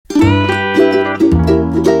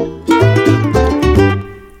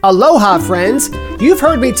Aloha, friends! You've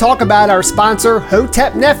heard me talk about our sponsor,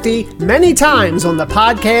 Hotep Nefti, many times on the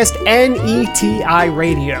podcast NETI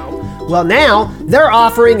Radio. Well, now they're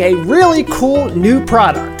offering a really cool new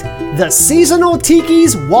product. The Seasonal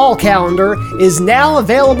Tiki's Wall Calendar is now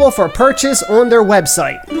available for purchase on their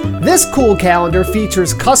website. This cool calendar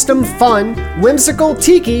features custom, fun, whimsical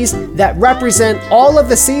tikis that represent all of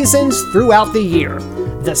the seasons throughout the year.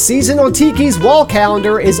 The Seasonal Tiki's Wall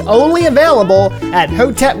Calendar is only available at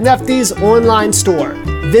Hotep Nefti's online store.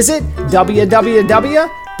 Visit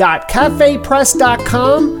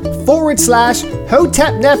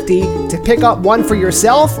www.cafepress.com/Hotep Nefti to pick up one for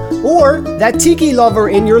yourself or that tiki lover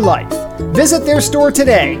in your life. Visit their store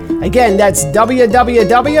today. Again, that's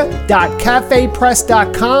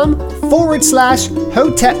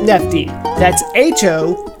www.cafepress.com/Hotep Nefti. That's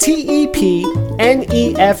HOTEPNEFTI.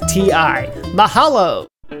 Mahalo!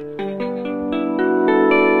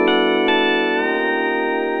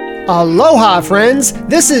 Aloha, friends!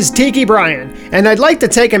 This is Tiki Brian, and I'd like to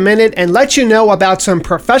take a minute and let you know about some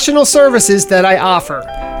professional services that I offer.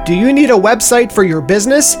 Do you need a website for your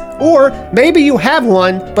business? Or maybe you have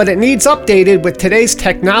one, but it needs updated with today's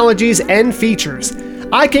technologies and features.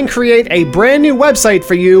 I can create a brand new website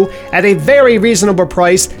for you at a very reasonable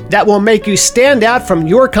price that will make you stand out from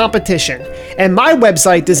your competition. And my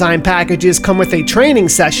website design packages come with a training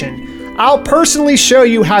session. I'll personally show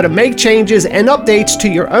you how to make changes and updates to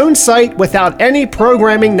your own site without any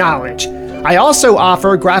programming knowledge. I also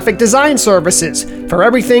offer graphic design services for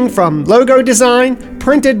everything from logo design,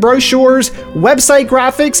 printed brochures, website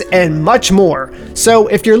graphics, and much more. So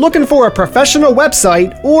if you're looking for a professional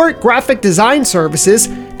website or graphic design services,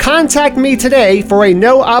 contact me today for a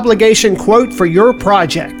no-obligation quote for your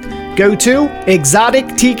project. Go to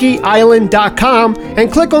exotictikiisland.com and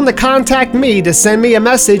click on the Contact Me to send me a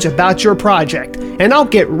message about your project, and I'll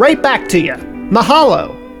get right back to you.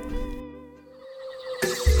 Mahalo!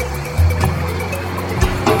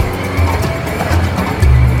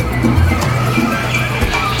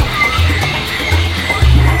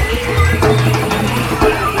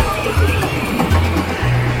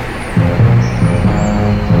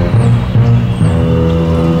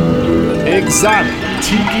 Exotic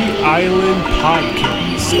Tiki Island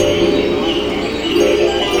Podcast.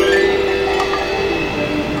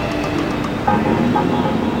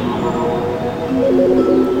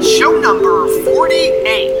 Show number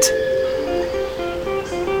 48.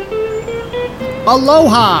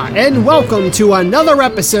 Aloha, and welcome to another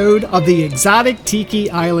episode of the Exotic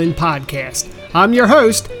Tiki Island Podcast. I'm your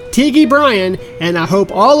host, Tiki Brian, and I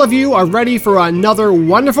hope all of you are ready for another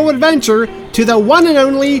wonderful adventure to the one and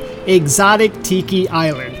only Exotic Tiki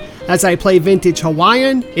Island, as I play vintage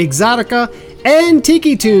Hawaiian, Exotica, and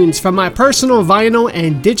Tiki tunes from my personal vinyl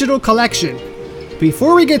and digital collection.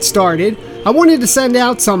 Before we get started, I wanted to send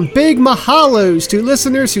out some big mahalos to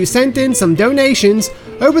listeners who sent in some donations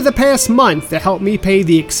over the past month to help me pay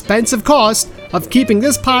the expensive cost of keeping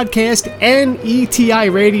this podcast and ETI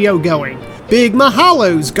Radio going. Big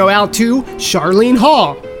mahalos go out to Charlene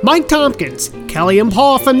Hall, Mike Tompkins, Kelly and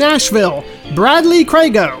Paul from Nashville, Bradley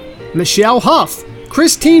Crago, Michelle Huff,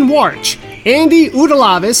 Christine Warch, Andy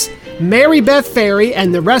Udalavis, Mary Beth Ferry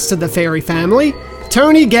and the rest of the Ferry family,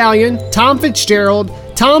 Tony Gallion, Tom Fitzgerald,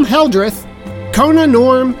 Tom Heldreth, Kona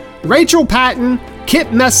Norm, Rachel Patton,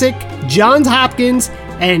 Kip Messick, Johns Hopkins,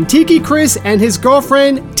 and Tiki Chris and his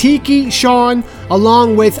girlfriend Tiki Sean,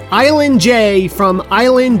 along with Island J from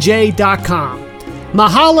islandj.com.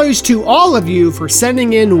 Mahalos to all of you for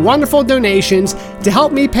sending in wonderful donations to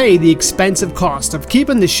help me pay the expensive cost of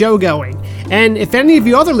keeping the show going. And if any of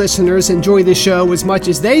you other listeners enjoy the show as much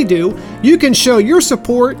as they do, you can show your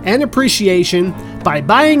support and appreciation by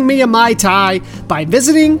buying me a Mai Tai by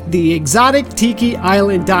visiting the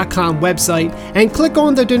exotictikiisland.com website and click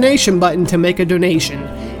on the donation button to make a donation.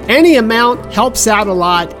 Any amount helps out a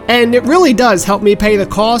lot, and it really does help me pay the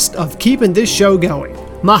cost of keeping this show going.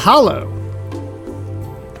 Mahalo!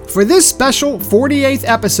 For this special 48th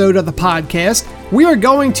episode of the podcast, we are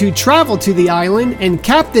going to travel to the island in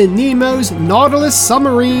Captain Nemo's Nautilus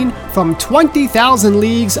submarine from 20,000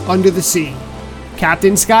 leagues under the sea.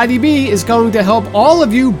 Captain Scotty B is going to help all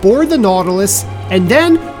of you board the Nautilus, and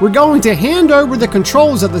then we're going to hand over the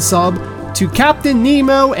controls of the sub to Captain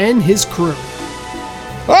Nemo and his crew.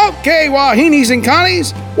 Okay, Wahinis and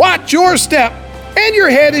Connies, watch your step and your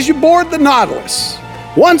head as you board the Nautilus.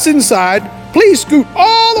 Once inside, please scoot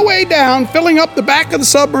all the way down, filling up the back of the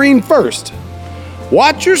submarine first.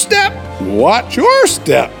 Watch your step,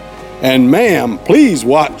 and ma'am, please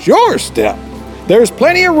watch your step. There's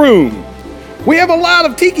plenty of room. We have a lot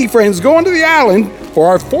of Tiki friends going to the island for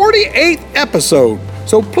our 48th episode,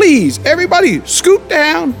 So please, everybody, scoot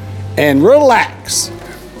down and relax.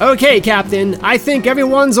 Okay, Captain, I think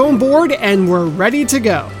everyone's on board and we're ready to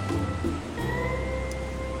go.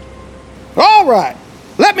 All right,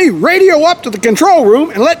 let me radio up to the control room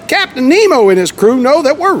and let Captain Nemo and his crew know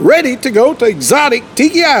that we're ready to go to exotic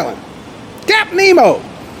Tiki Island. Captain Nemo,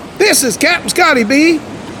 this is Captain Scotty B.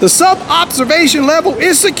 The sub-observation level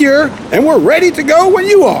is secure and we're ready to go when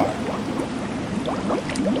you are.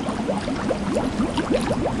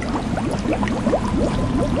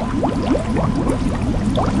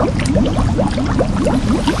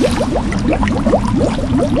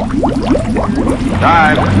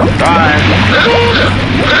 Dive.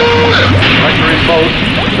 Vectoring boat.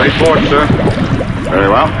 Straight forward, sir. Very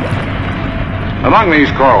well. Among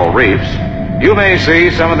these coral reefs, you may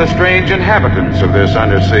see some of the strange inhabitants of this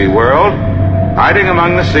undersea world, hiding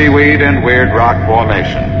among the seaweed and weird rock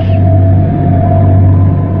formations.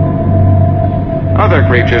 Other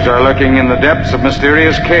creatures are lurking in the depths of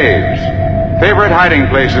mysterious caves, favorite hiding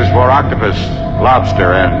places for octopus,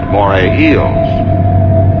 lobster, and moray eels.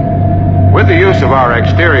 With the use of our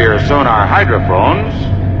exterior sonar hydrophones,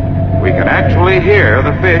 we can actually hear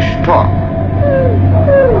the fish talk.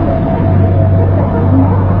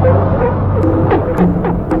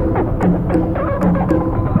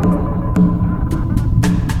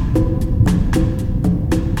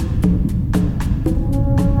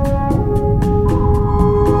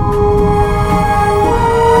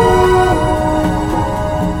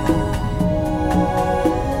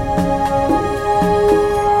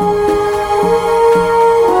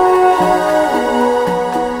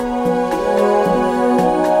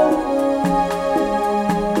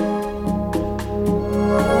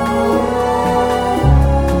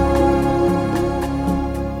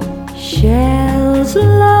 Shells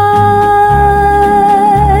lie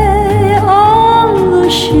on the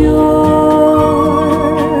shore,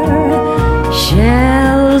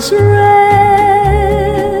 shells rest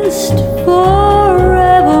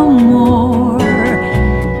forevermore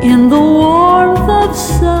in the warmth of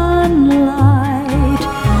sunlight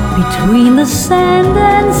between the sand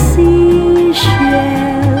and seashells.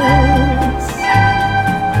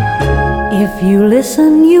 If you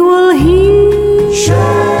listen, you will hear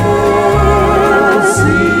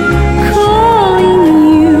calling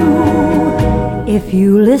you. If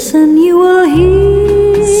you listen, you will hear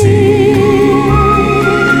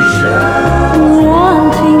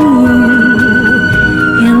wanting you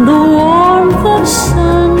in the warmth of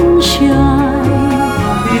sunshine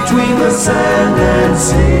between the sand and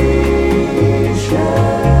seashell.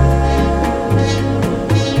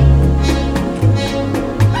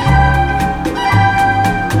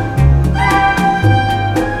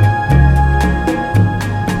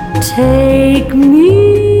 Take me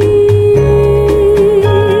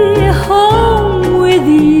home with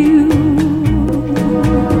you.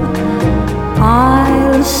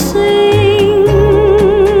 I'll sing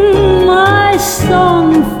my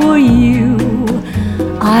song for you.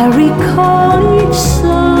 I recall each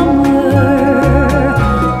summer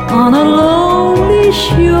on a lonely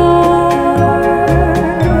shore.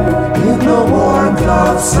 In the warmth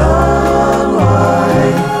of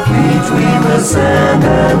sunlight between the sand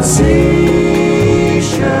and seashell.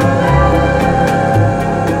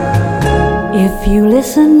 If you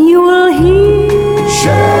listen, you will hear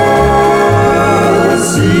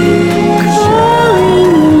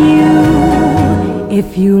calling you.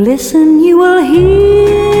 If you listen, you will hear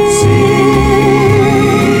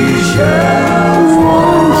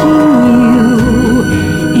wanting you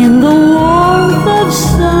in the warmth of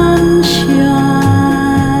sunshine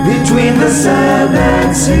between the sand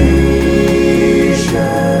and seashell.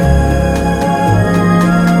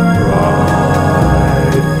 Bright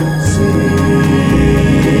seashell.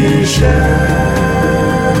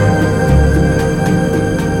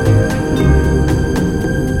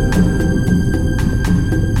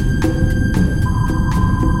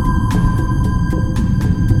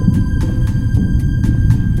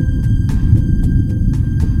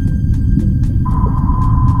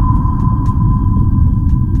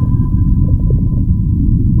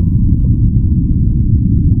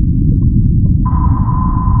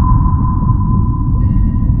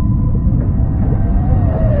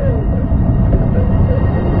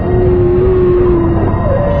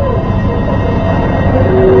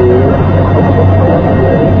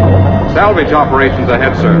 Salvage operations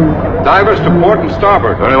ahead, sir. Divers to port and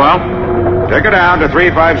starboard. Very well. Take her down to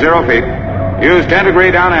 350 feet. Use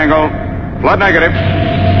 10-degree down angle. Flood negative.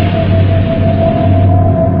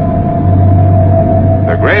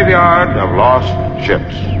 The graveyard of lost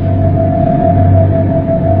ships.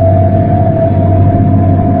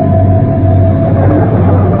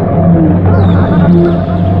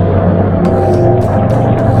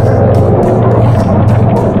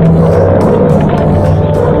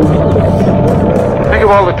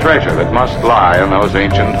 treasure that must lie in those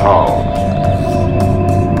ancient halls.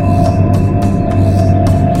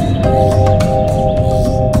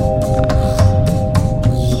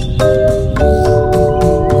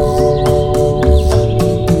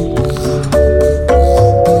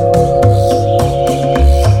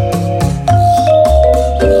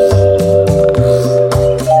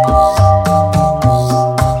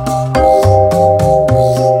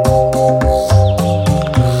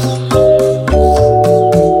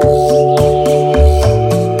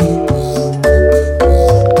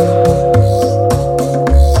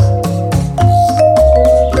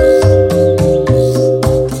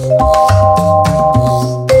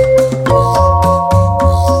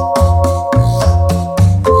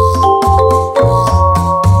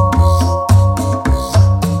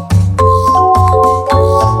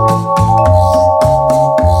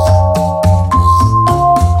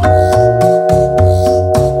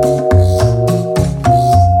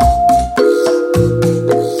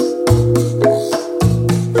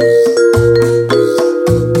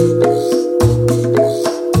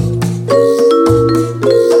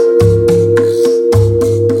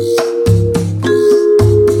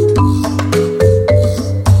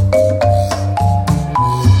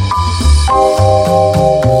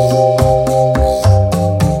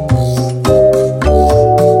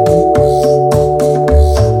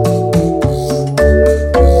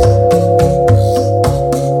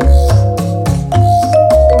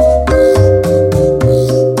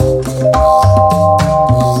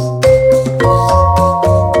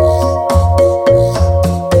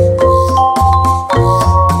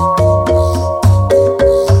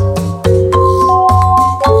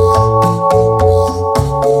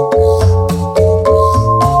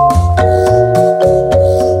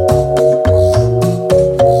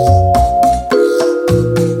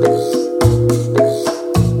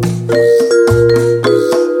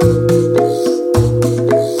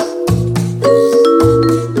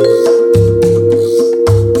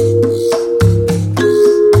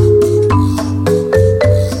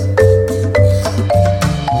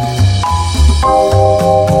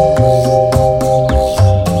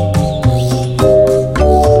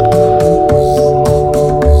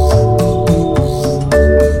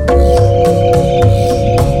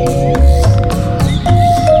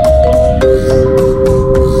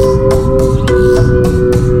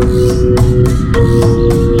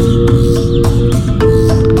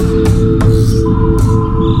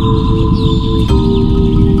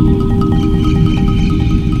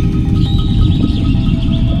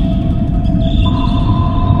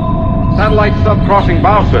 Satellite sub crossing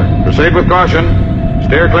bow, sir. Proceed with caution.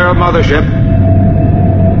 Steer clear of mothership.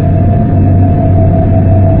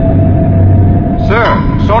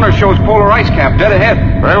 Sir, sonar shows polar ice cap dead ahead.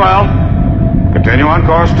 Very well. Continue on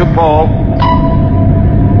course to pole.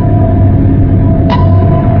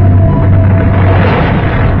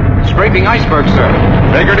 Scraping iceberg, sir.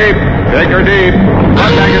 Take her deep. Take her deep.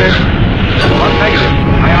 One negative. One negative.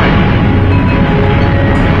 Aye, aye.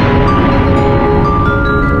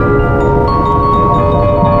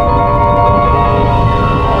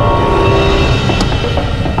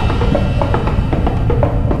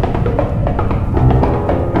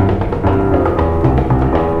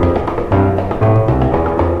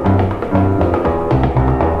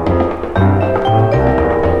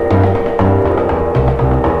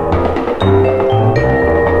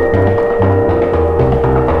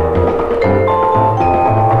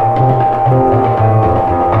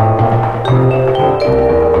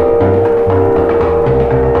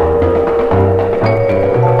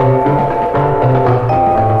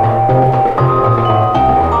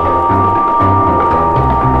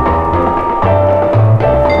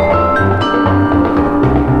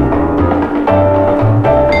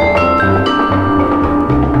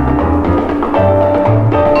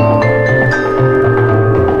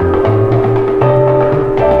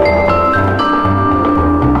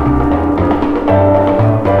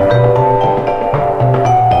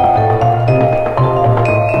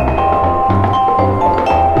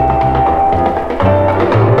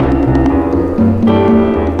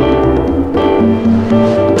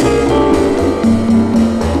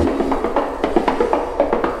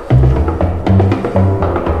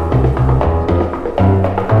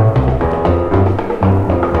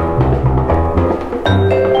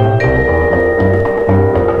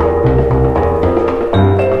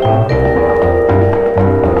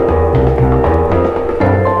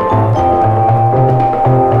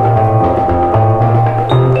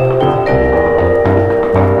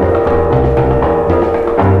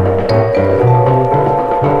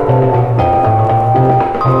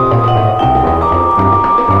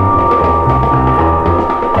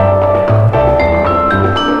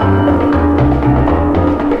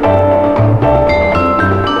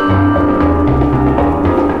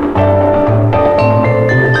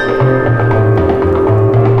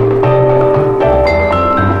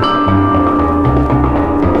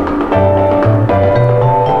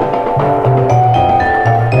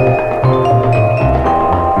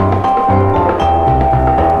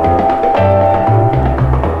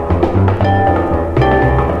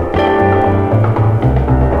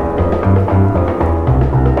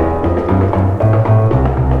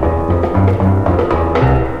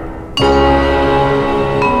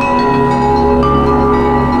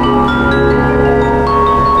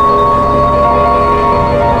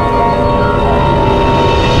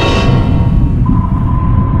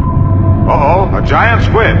 a giant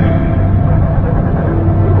squid.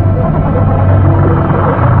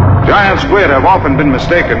 Giant squid have often been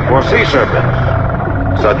mistaken for sea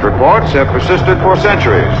serpents. Such reports have persisted for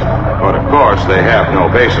centuries, but of course they have no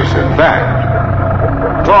basis in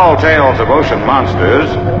fact. Tall tales of ocean monsters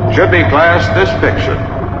should be classed as fiction,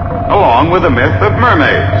 along with the myth of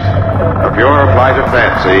mermaids, a pure flight of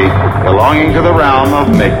fancy belonging to the realm of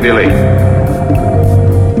make-believe.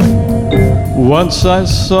 Once I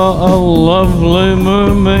saw a lovely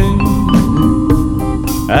mermaid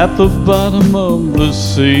at the bottom of the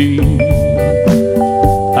sea.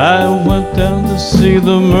 I went down to see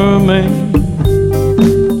the mermaid,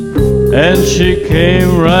 and she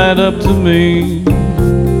came right up to me.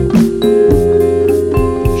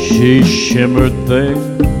 She shimmered there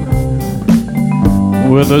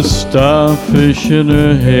with a starfish in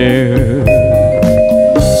her hair.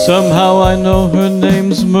 Somehow I know her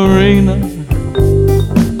name's Marina,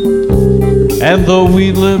 and though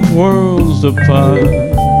we live worlds apart,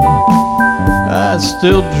 I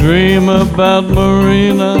still dream about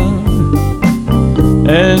Marina,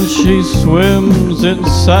 and she swims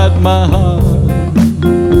inside my heart.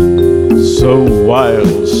 So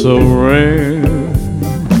wild, so rare,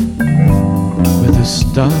 with a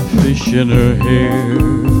starfish in her hair.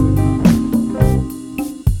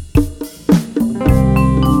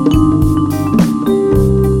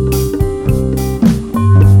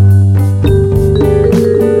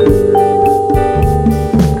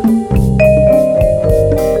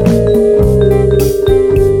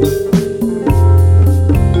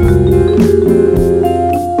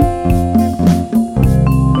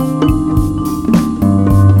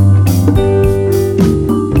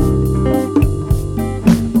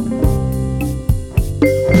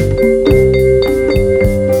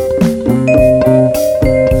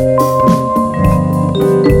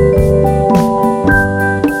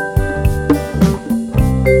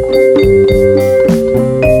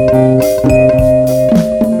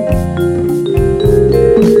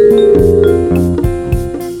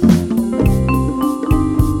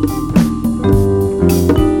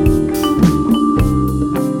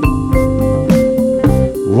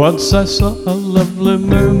 Once I saw a lovely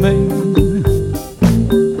mermaid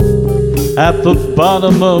at the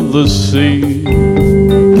bottom of the sea.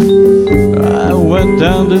 I went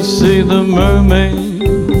down to see the mermaid,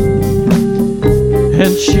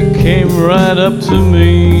 and she came right up to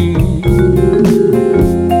me.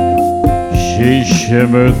 She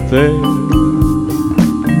shimmered there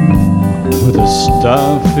with a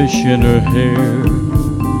starfish in her hair.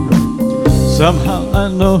 Somehow I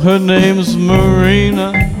know her name's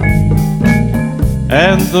Marina,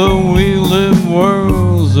 and though we live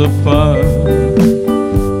worlds apart,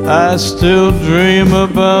 I still dream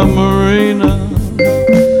about Marina,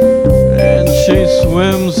 and she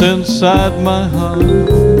swims inside my heart.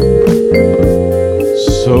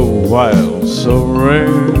 So wild, so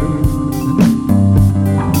rare,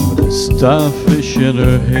 with a starfish in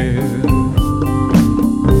her hair.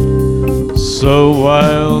 So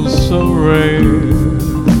wild, so rare,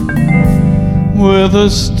 with a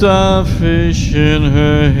starfish in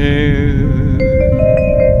her hair.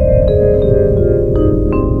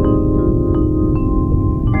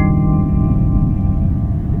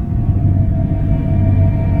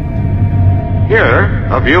 Here,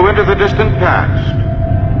 a view into the distant past,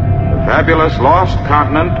 the fabulous lost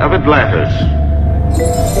continent of Atlantis.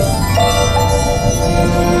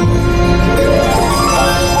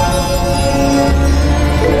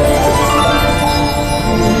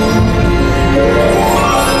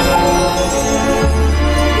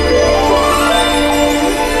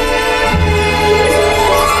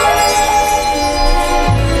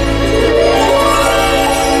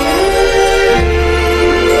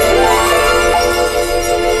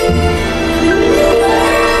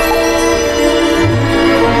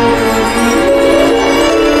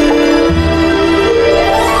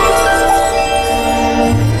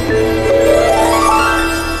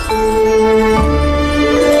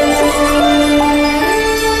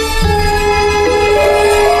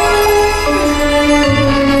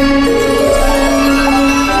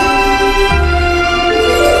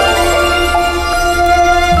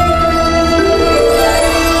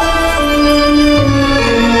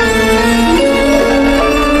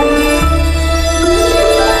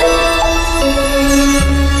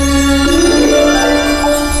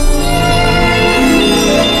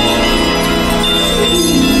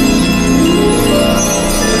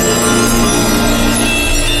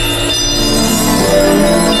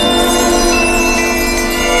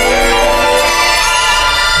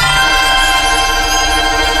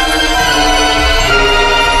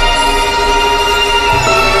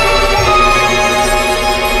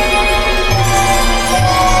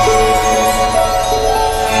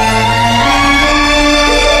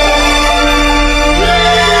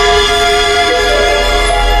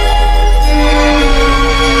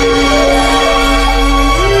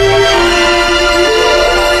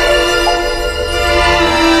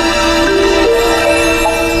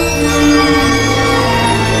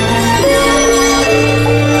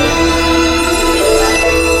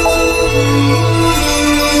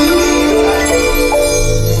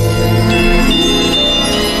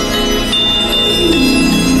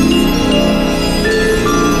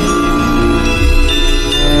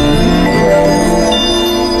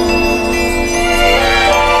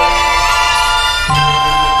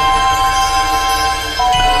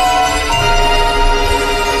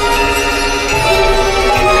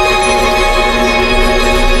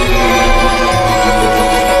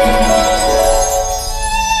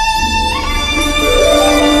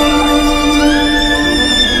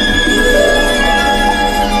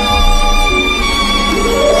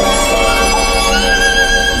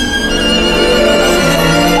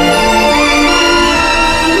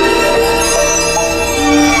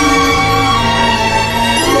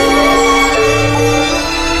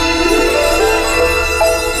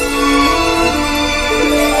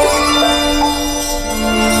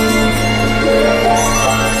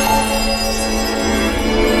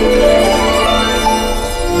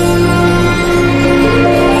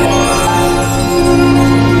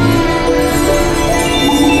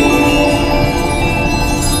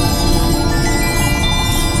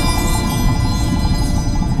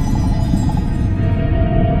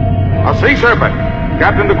 Serpent.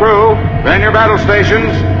 Captain to crew, man your battle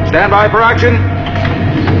stations. Stand by for action.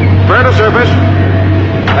 Square to surface.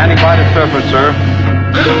 Standing by to surface, sir.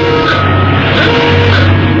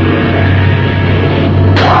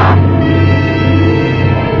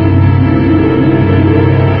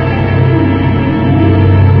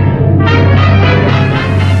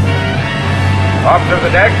 Officer of the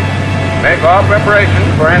deck, make all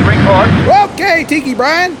preparations for entering port. Okay, Tiki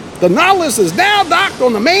Brian. The Nautilus is now docked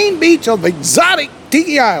on the main beach of exotic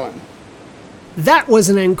Tiki Island. That was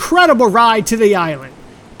an incredible ride to the island.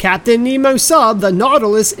 Captain Nemo sub, the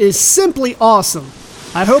Nautilus, is simply awesome.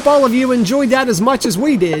 I hope all of you enjoyed that as much as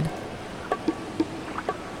we did.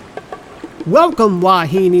 Welcome,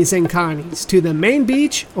 Wahinis and Connies, to the main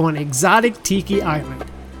beach on exotic Tiki Island.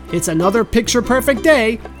 It's another picture-perfect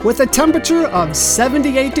day with a temperature of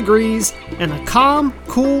 78 degrees and a calm,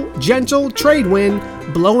 cool, gentle trade wind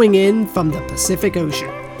blowing in from the Pacific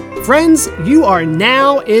Ocean. Friends, you are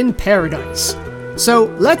now in paradise.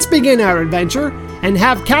 So let's begin our adventure and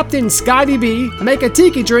have Captain Scotty B make a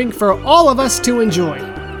tiki drink for all of us to enjoy.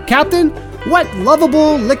 Captain, what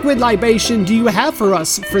lovable liquid libation do you have for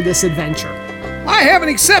us for this adventure? I have an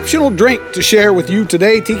exceptional drink to share with you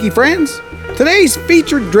today, Tiki friends. Today's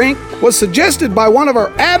featured drink was suggested by one of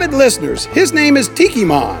our avid listeners. His name is Tiki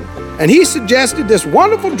Mon, and he suggested this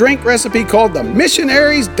wonderful drink recipe called the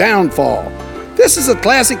Missionary's Downfall. This is a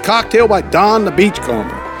classic cocktail by Don the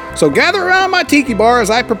Beachcomber. So gather around my tiki bar as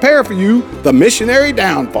I prepare for you the Missionary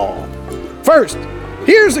Downfall. First,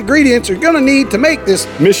 here's the ingredients you're going to need to make this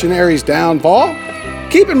Missionary's Downfall.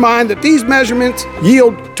 Keep in mind that these measurements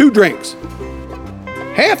yield 2 drinks.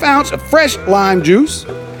 Half ounce of fresh lime juice,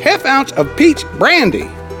 half ounce of peach brandy,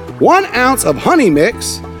 1 ounce of honey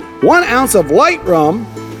mix, 1 ounce of light rum,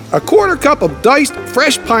 a quarter cup of diced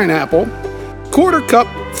fresh pineapple, quarter cup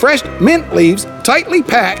fresh mint leaves tightly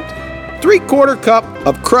packed, 3/4 cup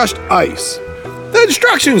of crushed ice. The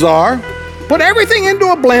instructions are: put everything into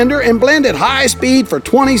a blender and blend at high speed for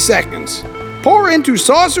 20 seconds. Pour into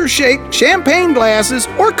saucer-shaped champagne glasses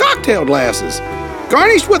or cocktail glasses.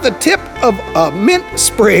 Garnish with a tip of a mint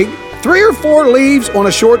sprig, 3 or 4 leaves on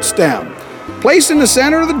a short stem. Place in the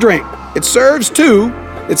center of the drink. It serves 2.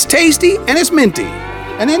 It's tasty and it's minty.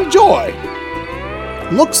 And enjoy.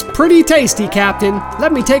 Looks pretty tasty, Captain.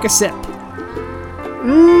 Let me take a sip.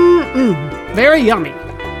 Very yummy.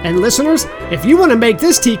 And listeners, if you want to make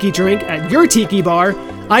this tiki drink at your tiki bar,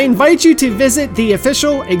 I invite you to visit the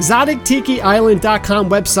official exotictikiisland.com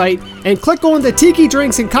website and click on the Tiki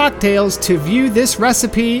Drinks and Cocktails to view this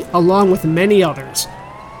recipe along with many others.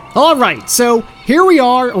 Alright, so here we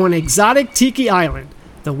are on exotic Tiki Island.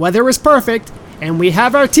 The weather is perfect, and we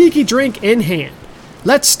have our tiki drink in hand.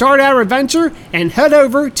 Let's start our adventure and head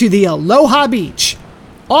over to the Aloha Beach.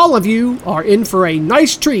 All of you are in for a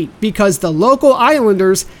nice treat because the local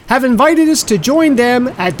islanders have invited us to join them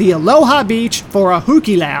at the Aloha Beach for a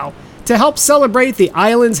hukilau to help celebrate the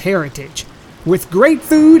island's heritage with great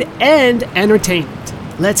food and entertainment.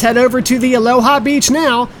 Let's head over to the Aloha Beach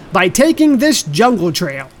now by taking this jungle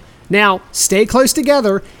trail. Now, stay close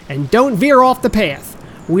together and don't veer off the path.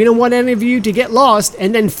 We don't want any of you to get lost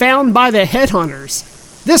and then found by the headhunters.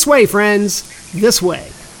 This way, friends. This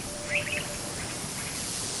way.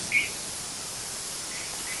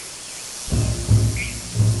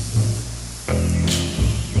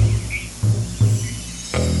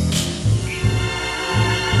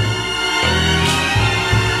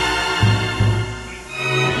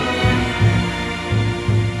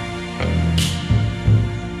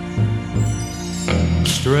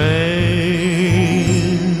 Strange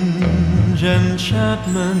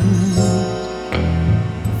enchantment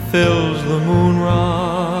fills the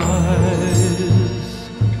moonrise.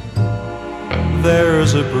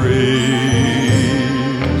 There's a breeze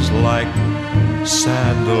like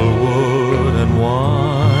sandalwood and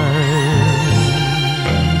wine.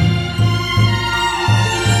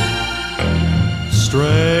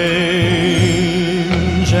 Strange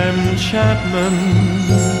enchantment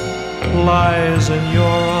lies in your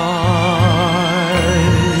eyes,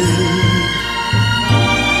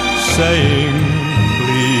 saying,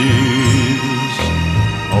 please,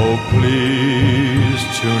 oh please,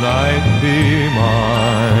 tonight be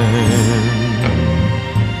mine.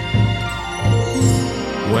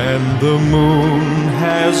 When the moon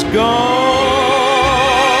has gone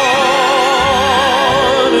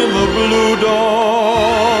in the blue dawn,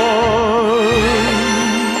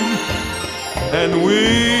 and we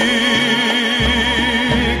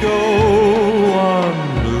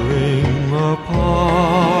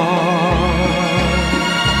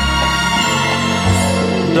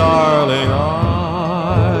darling,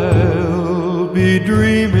 I'll be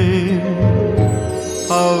dreaming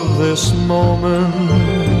this moment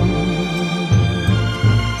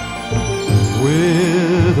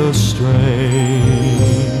with a strange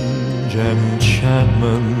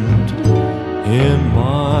enchantment in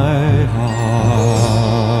my heart.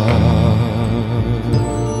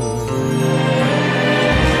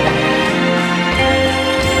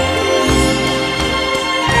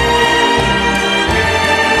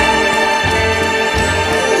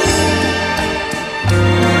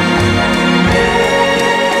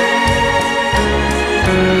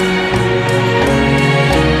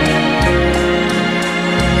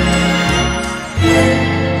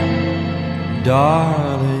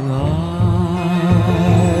 Darling, I'll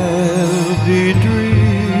be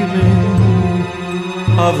dreaming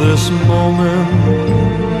of this moment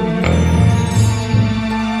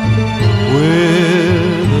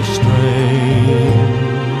with a strange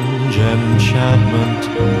enchantment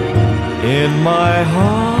in my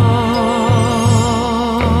heart.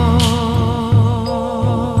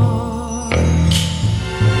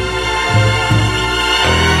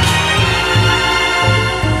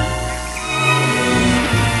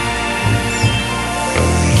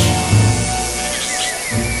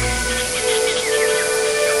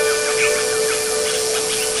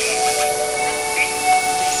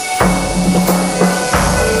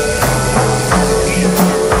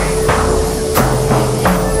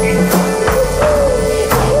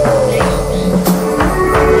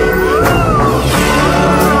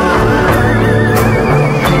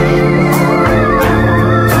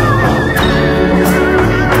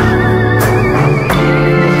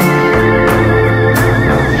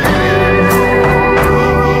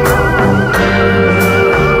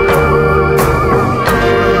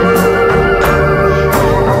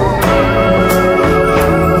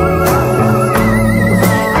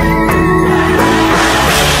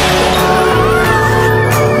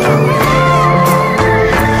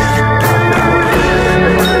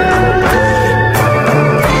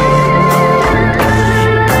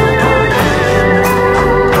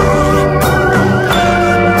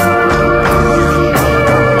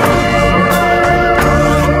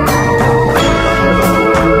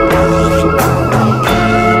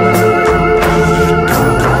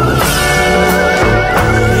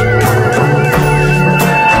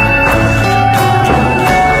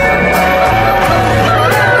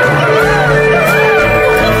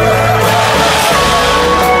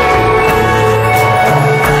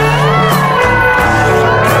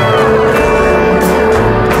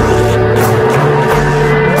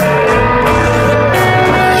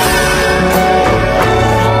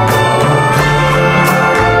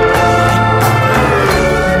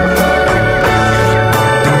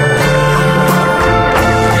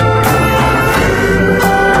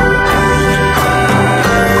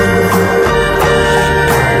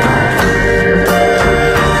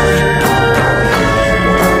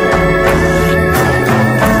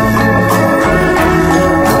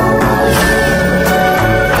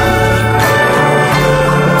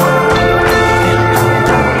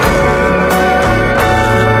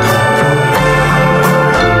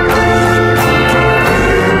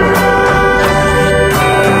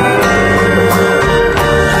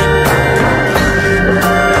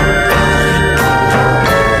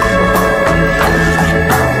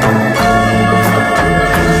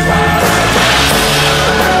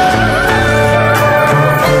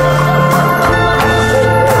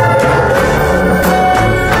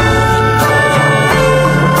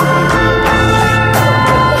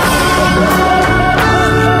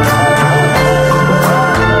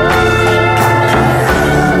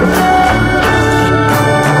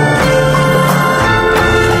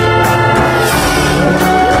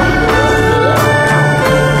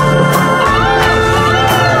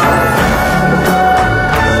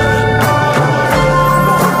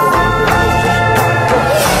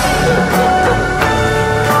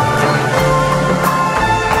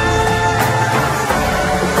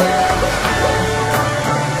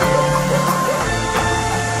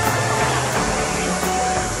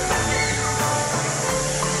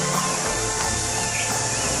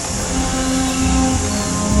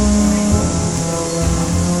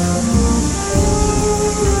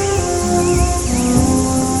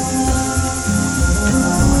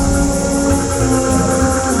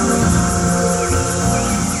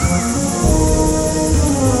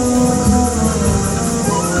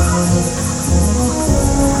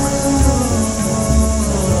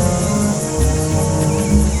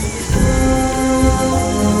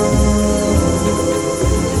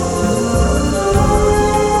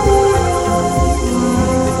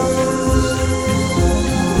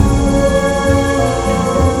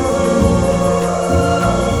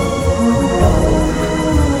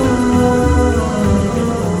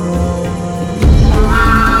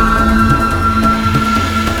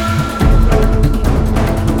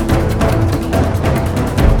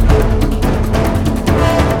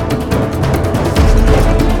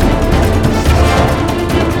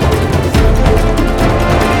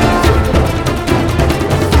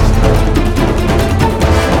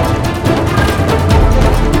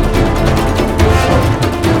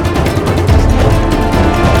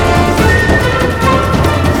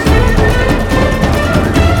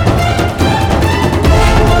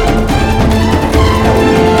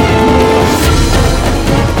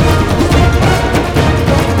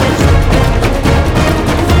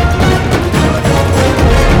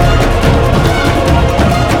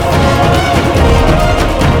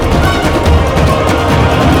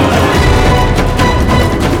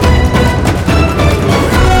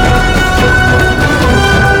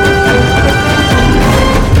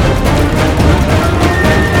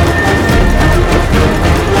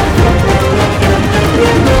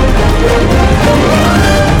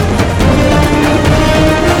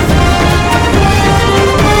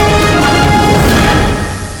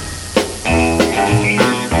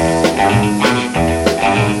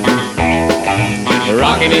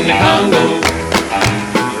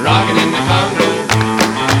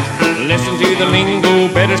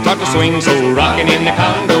 swing, so rocking in the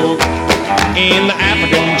Congo. In the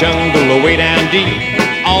African jungle, way down deep,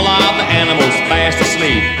 all of the animals fast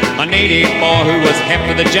asleep. A native boy who was hep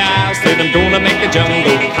to the jive said, I'm gonna make the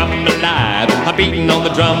jungle come alive. A beating on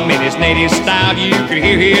the drum in his native style, you could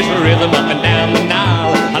hear his rhythm up and down the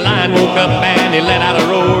Nile. A lion woke up and he let out a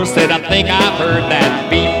roar, said, I think I've heard that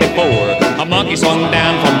beat before. A monkey swung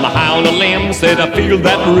down from the high on a limb, said, I feel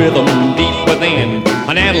that rhythm deep within.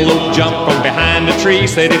 An antelope jumped from behind a tree,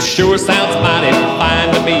 said, it sure sounds mighty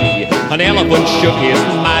fine to me. An elephant shook his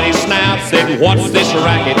mighty snout, said, what's this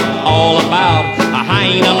racket all about? A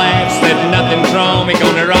hyena laughed, said, nothing's wrong, we're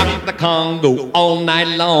gonna rock the Congo all night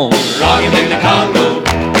long. Rockin' in the Congo,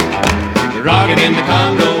 rockin' in the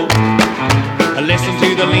Congo. Listen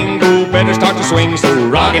to the lingo, better start to swing, so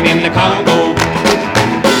rockin' in the Congo.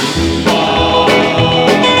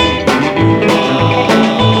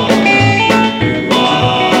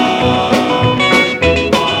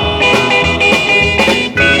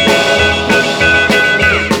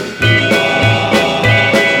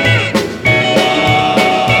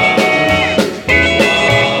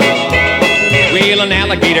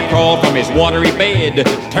 Crawled from his watery bed,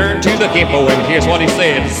 turned to the hippo, and here's what he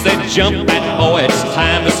said. Said, jump that boy, it's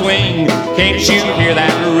time to swing. Can't you hear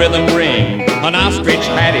that rhythm ring? An ostrich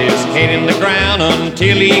had his head in the ground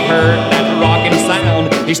until he heard that rocking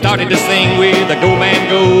sound. He started to sing with a go man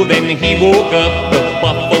go, then he woke up the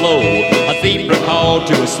buffalo. A zebra called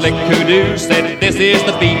to a slick kudu, said, this is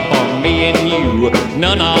the beat for me and you.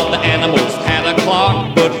 None of the animals had a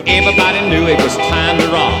clock, but everybody knew it was time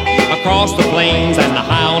to rock. Across the plains and the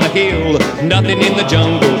high on the hill, nothing in the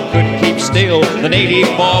jungle could keep still. The native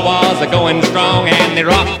boy was a-going strong, and they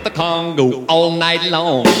rocked the Congo all night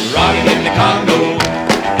long. Rockin' in the Congo,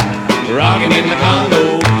 rockin' in the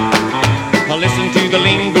Congo. Listen to the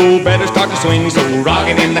lingo, better start to swing, so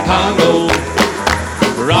rockin' in the Congo,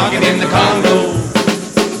 rockin' in the Congo,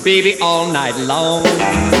 baby, all night long.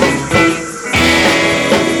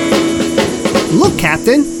 Look,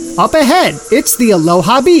 Captain, up ahead, it's the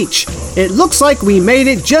Aloha Beach. It looks like we made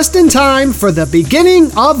it just in time for the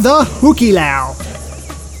beginning of the Hukilau.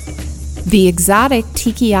 The Exotic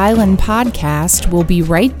Tiki Island podcast will be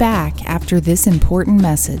right back after this important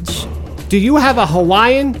message. Do you have a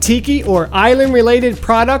Hawaiian, tiki, or island-related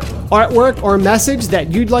product, artwork, or message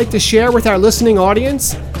that you'd like to share with our listening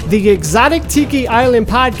audience? The Exotic Tiki Island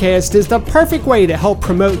podcast is the perfect way to help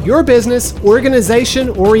promote your business, organization,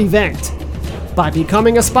 or event. By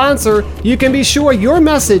becoming a sponsor, you can be sure your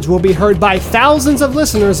message will be heard by thousands of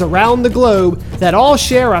listeners around the globe that all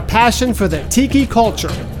share a passion for the tiki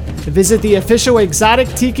culture. Visit the official Exotic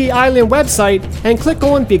Tiki Island website and click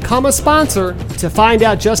on Become a Sponsor to find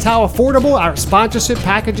out just how affordable our sponsorship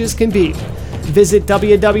packages can be. Visit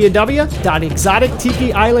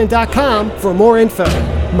www.exotictikiisland.com for more info.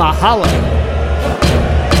 Mahalo.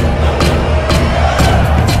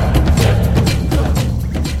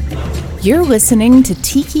 You're listening to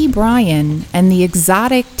Tiki Brian and the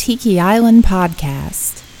Exotic Tiki Island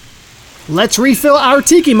podcast. Let's refill our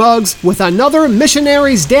tiki mugs with another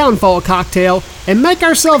Missionary's Downfall cocktail and make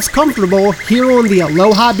ourselves comfortable here on the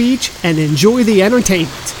Aloha Beach and enjoy the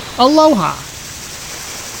entertainment. Aloha!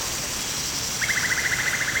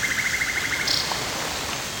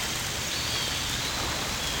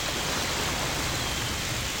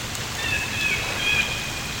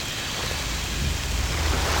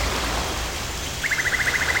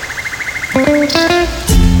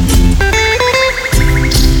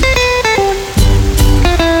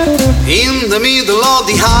 In the middle of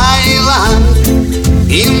the highland,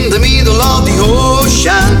 in the middle of the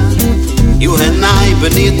ocean, you and I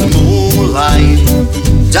beneath the moonlight,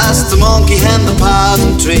 just a monkey and a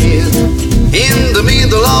palm tree. In the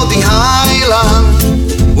middle of the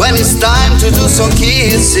highland, when it's time to do some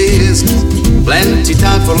kisses, plenty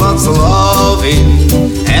time for lots of loving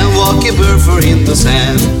and walking barefoot in the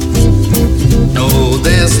sand. No,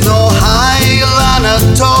 there's no highland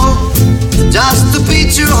at all, just a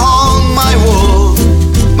picture on my wall.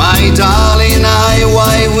 My darling, I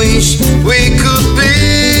wish we could be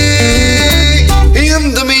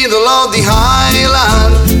in the middle of the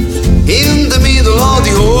highland, in the middle of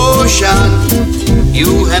the ocean.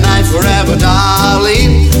 You and I forever,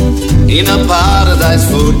 darling, in a paradise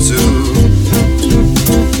for two.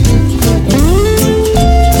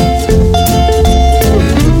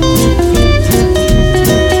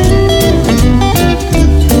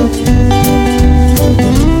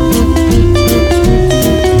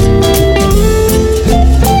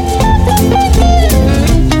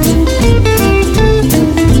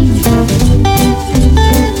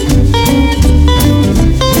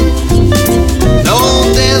 No,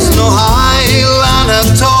 there's no highland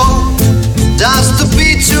at all,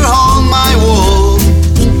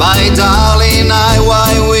 darling, I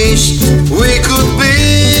wish we could be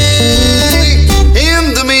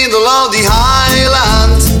in the middle of the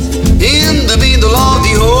highland, in the middle of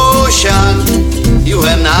the ocean. You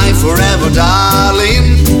and I forever,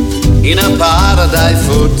 darling, in a paradise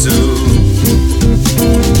for two.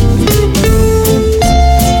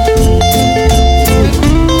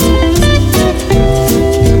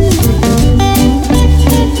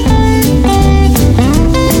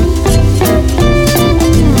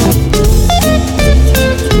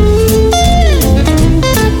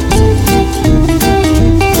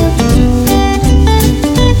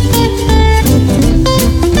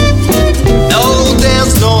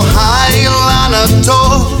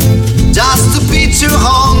 Just a picture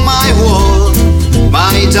on my wall.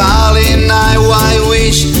 My darling, I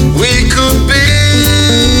wish we could be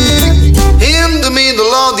in the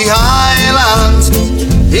middle of the island,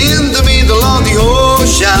 in the middle of the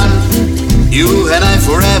ocean. You and I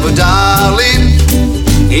forever, darling,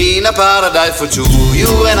 in a paradise for two.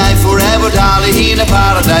 You and I forever, darling, in a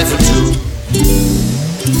paradise for two.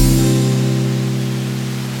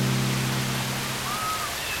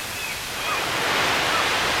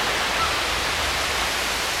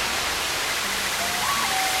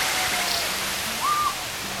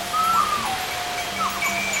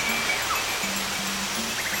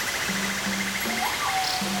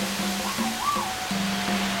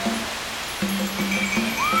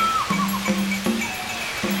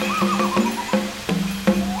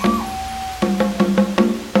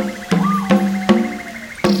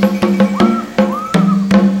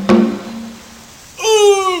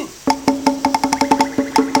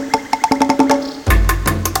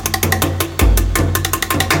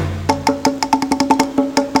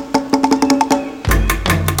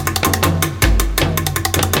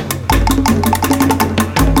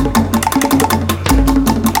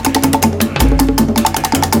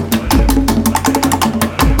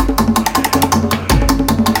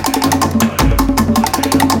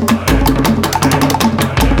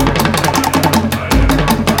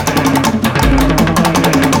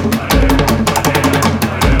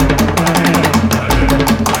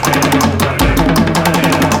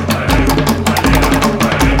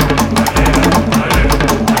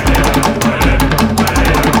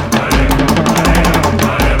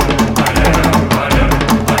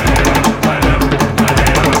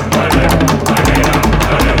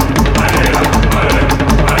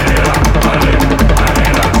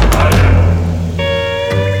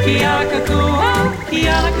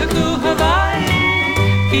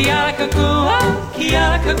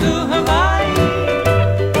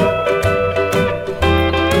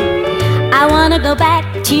 I wanna go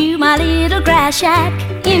back to my little grass shack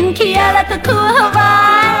in Kealakekua,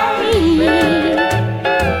 Hawaii.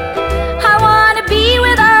 I wanna be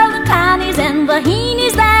with all the Connies and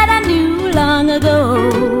Vahinis that I knew long ago.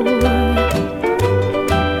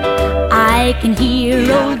 I can hear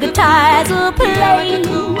old guitars playing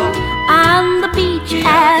on the beach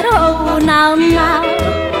at Honau.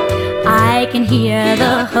 I can hear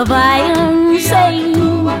the Hawaiians saying,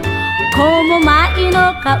 Como mai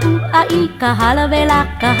no ka ua I ka halavela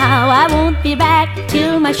ka how. I won't be back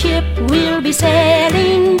till my ship will be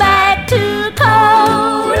sailing back to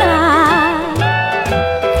Kona.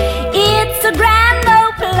 It's a grand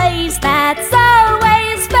old place that's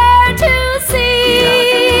always fair to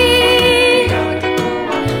see.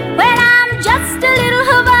 When I'm just a little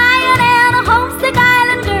Hawaiian and a homesick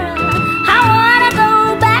island girl, I wanna go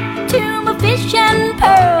back to my fish and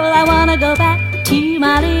pearl. I wanna go back to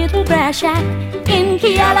my little grass shack in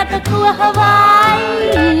Kealakekua, Hawaii.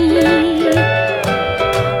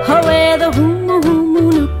 Oh, where the humu humu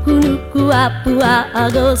nuku nuku apua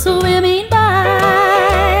go swimming by.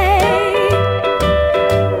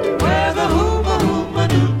 Where the huma huma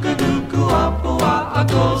nuku nuku apua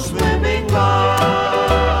go swimming by.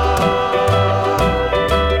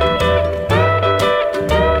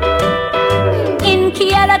 In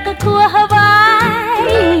Kealakekua, Hawaii.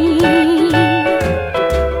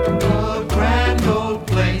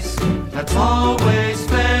 That's always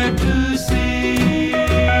fair to see.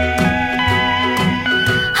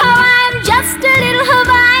 Oh, I'm just a little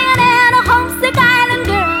Hawaiian and a homesick island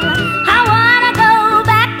girl. I wanna go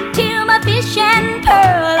back to my fish and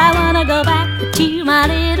pearl. I wanna go back to my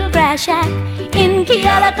little grass shack in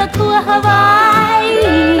Kealakekua, Hawaii.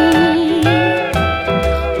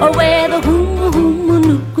 Oh, where the humu humu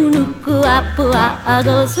nuku nuku apua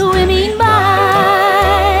go swimming by.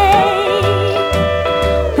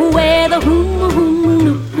 Where the humu humu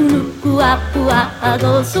nuku nuku apua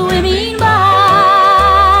go swimming by.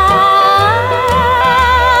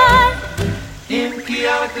 In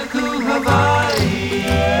Kealakekua,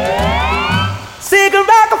 Hawaii.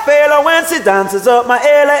 fella when she dances up my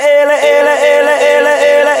ella, ella, ella, ella, ella,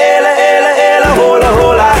 ella, ella, ella, ella, hola,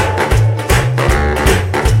 hola.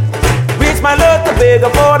 Reach my little bigger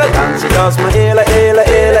for the dance, she does my ella, ella,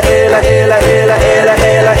 ella, ella, ella, ella, ella,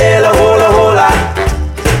 ella, ella, hola, hola.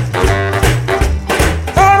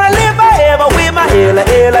 Gonna live forever with my ella,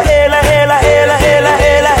 ella, ella, ella, ella, ella,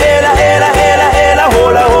 ella, ella, ella, ella, ella,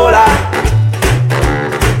 hola, hola.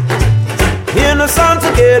 In the sun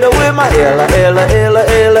together with my ella, ella, ella,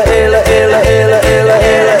 ella, ella, ella, ella, ella,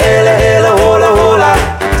 ella, ella, ella, hola, hola.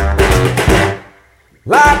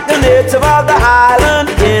 Like the native of the island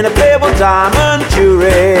in a pebble diamond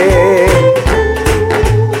jewelry.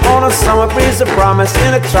 On a summer breeze of promise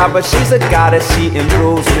in a trap, but she's a goddess, she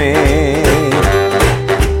improves me.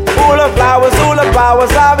 All the flowers,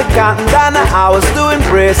 I've been counting down the hours to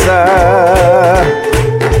embrace her.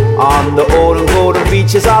 On the old and golden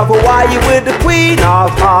beaches of Hawaii with the Queen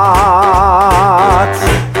of Hearts.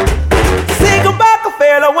 Sing back a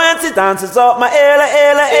fella when she dances up my ella,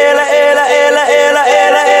 ella, ella, ella, ella, ella,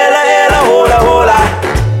 ella, ella, ella, hola, hola.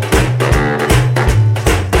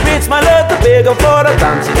 Reach my little bigger for the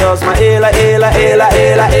dance, she does my ella, ella, ella,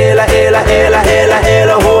 ella, ella, ella, ella, ella,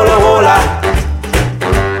 ella, hola, hola.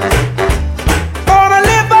 Gonna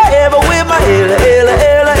live forever with my ella, ella,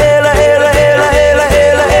 ella, ella, ella, ella, ella,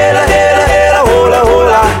 ella, ella, ella, ella, hola,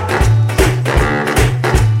 hola.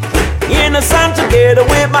 In the sun together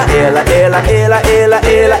with my ella, ella, ella, ella,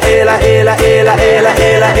 ella, ella, ella, ella, ella,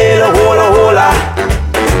 ella, ella, hola, hola.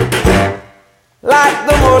 Like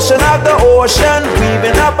the motion of the ocean,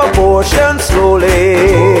 weaving up a portion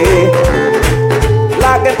slowly.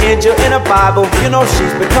 Like an angel in a Bible, you know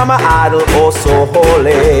she's become an idol, oh so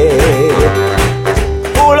holy.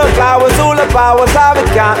 All the flowers, I've been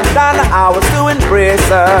counting down the hours to embrace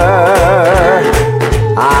her.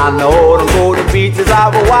 I know the golden beaches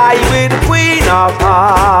of Hawaii with the Queen of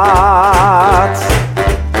Hearts.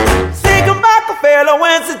 Sing back a fella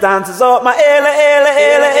when she dances up my ella, ella,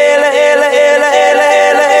 ella, ella, ella, ella, ella,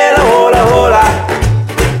 ella, ella, hola, hola.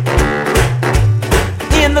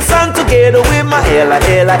 In the sun together with my ella,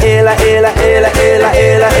 ella, ella, ella, ella, ella,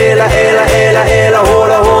 ella, ella, ella, ella, ella,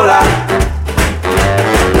 hola, hola.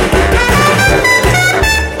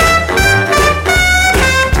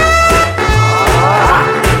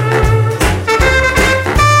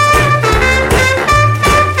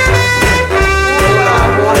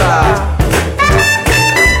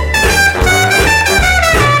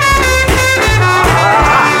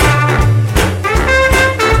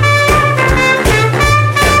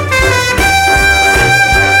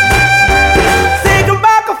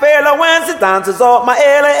 Dances up my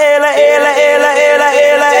ella, ella, ella, ella, ella,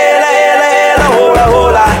 ella, ella, ella, ella, hola,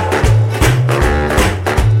 hola.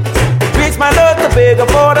 Reach my little bigger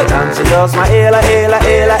for the dance, she does my ella, ella,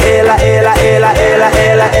 ella, ella, ella, ella, ella,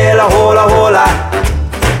 ella, ella, hola, hola.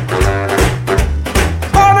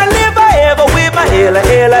 Gonna live forever with my ella,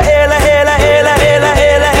 ella, ella, ella, ella, ella,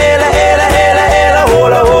 ella, ella, ella, ella, ella,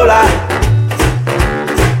 hola, hola.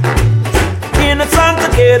 In the sun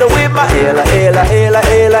together with my ella, ella, ella,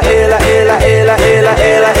 ella, ella, ella, ella, ella,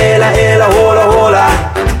 ella, ella, ella, hola, hola.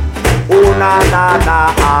 Oh na na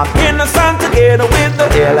na, I'm in the sun together with the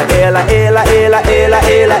ella, ella, ella, ella, ella,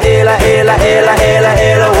 ella, ella, ella, ella, ella,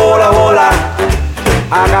 ella, hola, hola.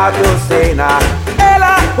 I got to say now,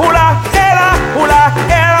 ella, hula, ella, hula,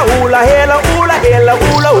 ella, hula, ella, hula, ella,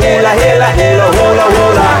 hula, hula, ella, ella, hula,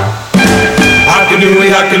 hula. Hockanooey,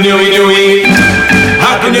 hockanooey, nooey.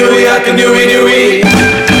 Hockanooey, hockanooey, nooey.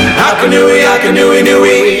 Hockanooey, hockanooey,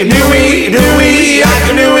 nooey. Nooey, nooey,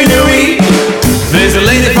 hockanooey, nooey. There's a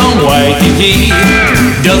lady from Waikiki,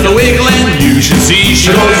 does the wiggle and you should see.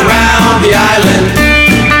 She rolls around the island,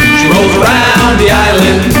 she rolls around the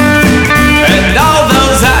island, and all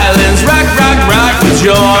those islands rock, rock, rock with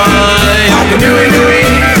joy. Hockanooey, nooey.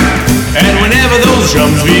 And whenever those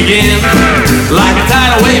drums begin, like a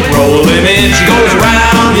tidal wave rolling in, she goes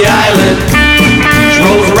around the island, she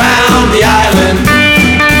rolls around the island,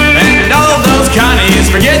 and all those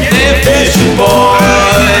Connies forget their fishing boy.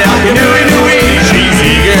 Hockanooey, nooey, she's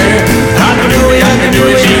eager. Hockanooey,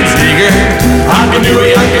 hockanooey, she's eager.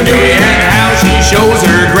 Hockanooey, hockanooey, and how she shows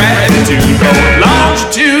her gratitude, both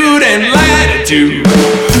longitude and latitude.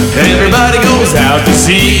 Everybody goes out to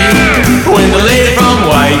sea when the lady from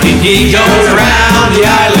Waikiki goes around the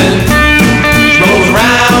island. She rolls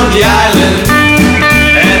around the island,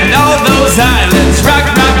 and all those islands rock,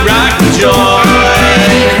 rock, rock with joy.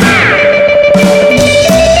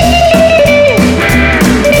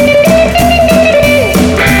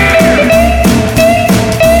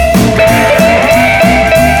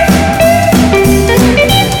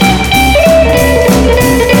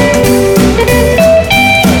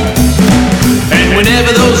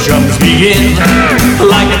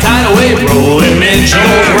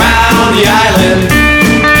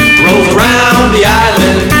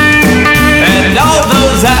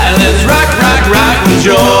 with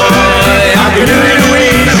joy. Hockanooey,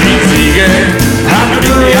 she's eager.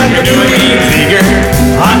 Hockanooey, eager.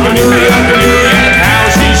 Hockanooey, and how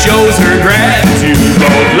she shows her gratitude,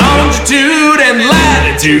 both longitude and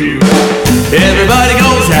latitude. Everybody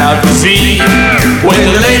goes out to sea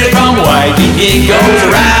when the lady from Waikiki goes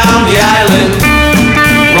around the island,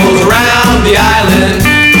 rolls around the island,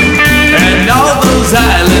 and all those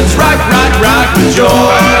islands rock, rock, rock with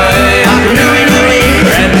joy.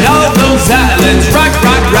 And all those islands rock,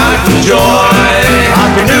 rock, rock with joy.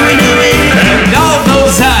 And all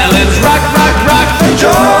those islands rock, rock, rock with joy.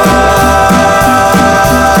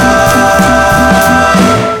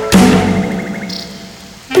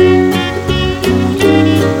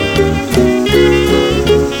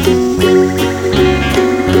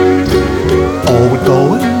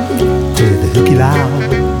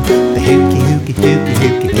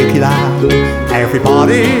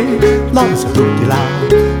 Everybody loves a hooky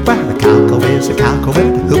loud. Well, the cowco is a cowco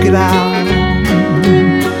with a hooky loud.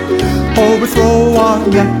 Or we throw our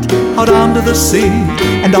net out onto the sea,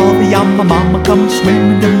 and all the yama mama come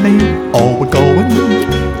swimming to me. Or we're going to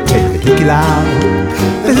the hooky loud,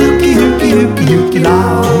 the hooky, hooky, hooky, hooky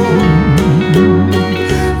loud.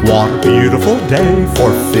 What a beautiful day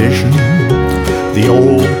for fishing, the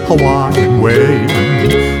old Hawaiian way.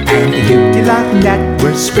 And the hooky loud net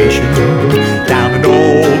we're fishing down in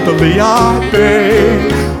old Lehigh Bay.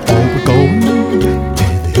 Oh, we're going to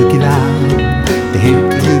the hooky loud, the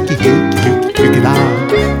hooky, hooky, hooky, hooky, hooky loud.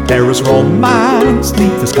 There is romance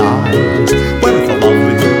neath the skies, where the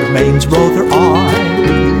lovely hook remains roll their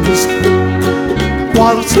eyes,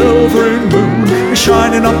 while the silvery moon is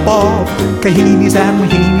shining above. Kahinis and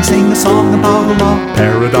Wahinis sing a song about a love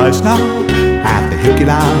paradise now. At the hooky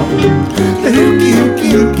loud, the hooky,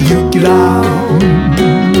 hooky, hooky, hooky loud.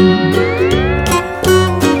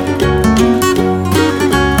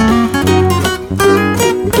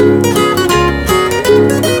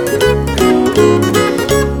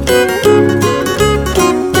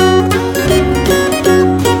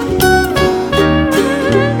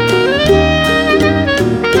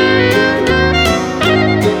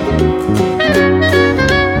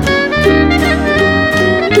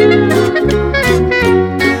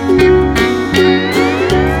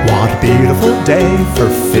 Day for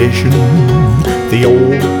fishing, the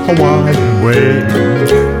old Hawaiian way.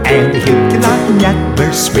 And the hooky line net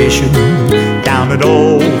we're fishing down at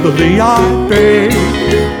old Lehigh Bay.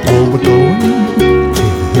 Oh, we're going to the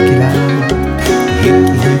hooky line, the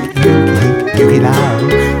hooky, hooky, hooky, hooky line.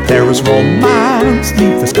 There is romance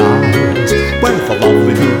neath the skies, where the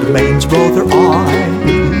lovely hood lanes roll their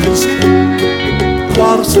eyes,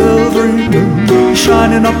 while the silvery moon is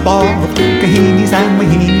shining above. Kahinis and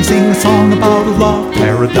Wahinis sing a song about a love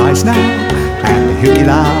paradise now. And the hooky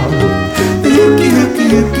loud, the hooky, hooky,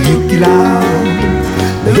 hooky, hooky loud,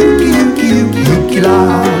 the hooky, hooky, hooky, hooky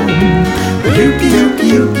loud, the hooky, hooky,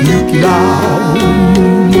 hooky, hooky loud.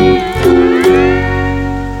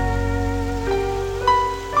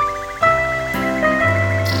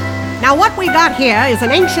 Now what we got here is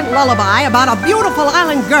an ancient lullaby about a beautiful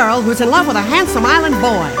island girl who's in love with a handsome island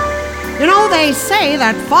boy. You know, they say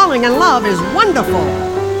that falling in love is wonderful,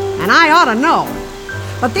 and I ought to know.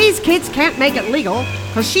 But these kids can't make it legal,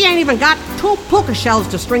 because she ain't even got 2 puka shells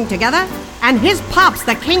to string together, and his pop's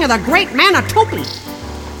the king of the great Manitopi.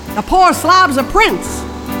 The poor slob's a prince.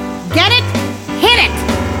 Get it? Hit it!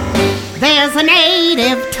 There's a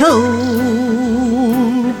native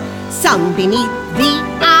tune sung beneath the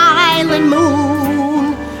island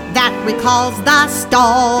moon that recalls the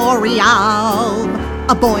story of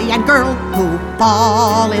a boy and girl who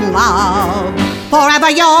fall in love. Forever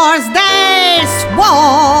yours, they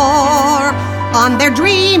swore, on their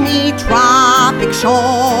dreamy tropic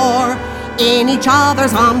shore. In each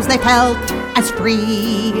other's arms they felt as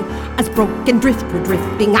free as broken driftwood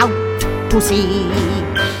drifting out to sea.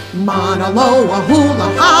 Mauna Loa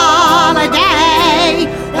hula holiday,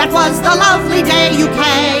 that was the lovely day you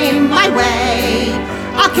came my way.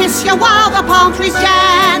 I'll kiss you while the palm trees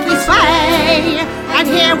gently sway, and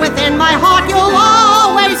here within my heart you'll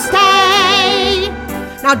always stay.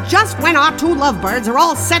 Now just when our 2 lovebirds are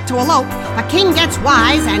all set to elope, the king gets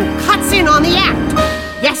wise and cuts in on the act.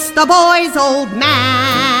 Yes, the boy's old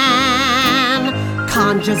man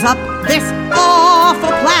conjures up this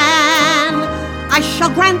awful plan. I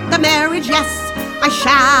shall grant the marriage, yes, I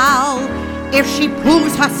shall, if she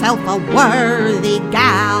proves herself a worthy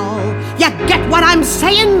gal. You get what I'm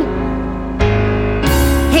saying?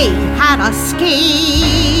 He had a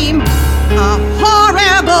scheme, a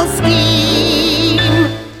horrible scheme.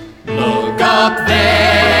 Look up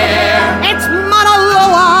there, it's Mauna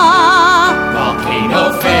Loa,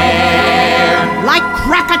 volcano fair. Like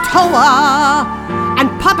Krakatoa, and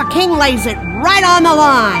Papa King lays it right on the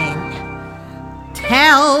line.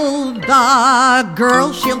 Tell the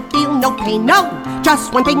girl she'll feel no pain, no,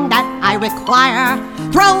 just one thing that I require.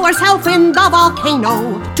 Throw herself in the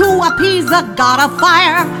volcano to appease the god of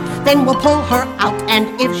fire. Then we'll pull her out,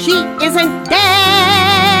 and if she isn't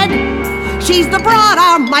dead, she's the broad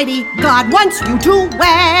our mighty god wants you to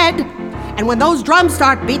wed. And when those drums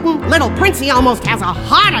start beating, little Princey almost has a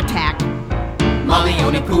heart attack.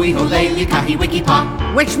 Malioni pui holeli kahi wiki pa.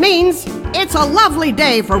 Which means it's a lovely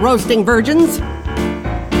day for roasting virgins.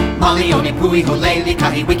 Malioni pui holeli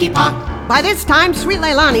kahi wiki pa. By this time, Sweet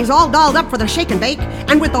Leilani's all dolled up for the shake and bake,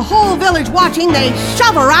 and with the whole village watching, they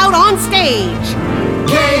shove her out on stage.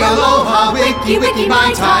 Hey, aloha, wiki, wiki,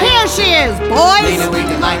 mai tai. Here she is, boys! Lena,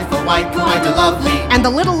 wiki, life for white, quite lovely. And the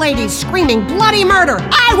little lady's screaming bloody murder.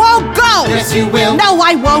 I won't go! Yes, you will. No,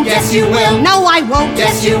 I won't. Yes, you will. No, I won't.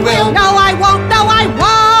 Yes, you will. No, I won't. No, I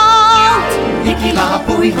won't! Hiki laha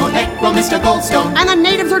pui ho nekro, Mr. Goldstone. And the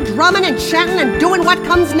natives are drumming and chanting and doing what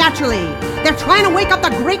comes naturally. They're trying to wake up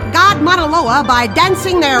the great god Mauna by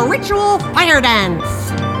dancing their ritual fire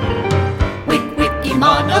dance. Wick, wiki,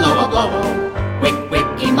 Mauna Loa, blow. Wick,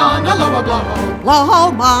 wiki, Mauna Loa, blow.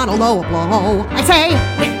 Blow, Mauna Loa, blow. I say,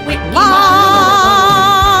 wick, wiki, blow.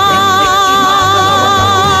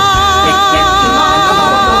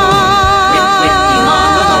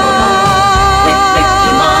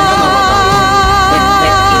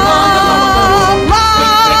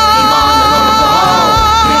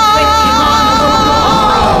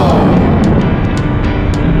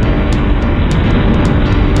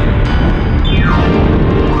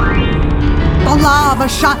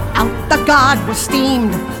 Shot out, the god was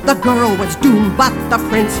steamed. The girl was doomed, but the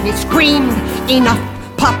prince, he screamed, enough,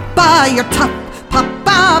 Papa, you're tough,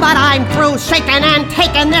 Papa, but I'm through shaking and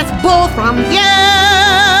taking this bull from you.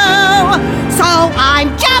 So I'm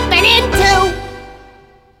jumping into.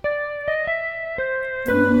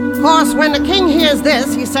 Of course, when the king hears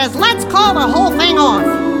this, he says, let's call the whole thing off.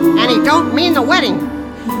 And he don't mean the wedding.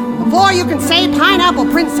 Before you can say Pineapple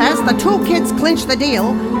Princess, the two kids clinch the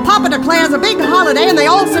deal. Papa declares a big holiday and they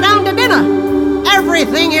all sit down to dinner.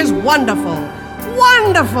 Everything is wonderful.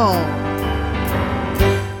 Wonderful!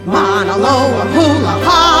 Mauna Loa hula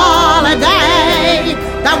holiday.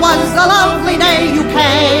 That was a lovely day you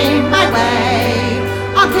came my way.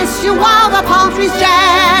 I'll kiss you while the palm trees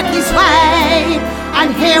gently sway.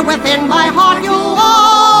 And here within my heart you'll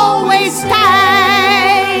always stay.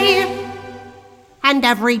 And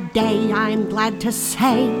every day, I'm glad to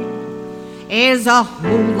say, is a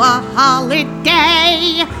hula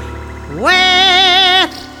holiday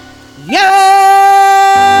with you.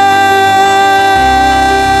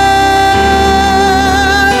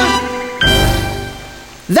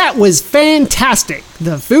 That was fantastic.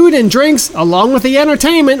 The food and drinks, along with the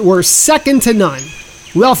entertainment, were second to none.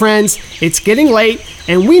 Well, friends, it's getting late,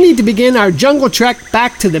 and we need to begin our jungle trek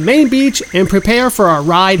back to the main beach and prepare for our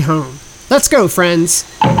ride home. Let's go, friends.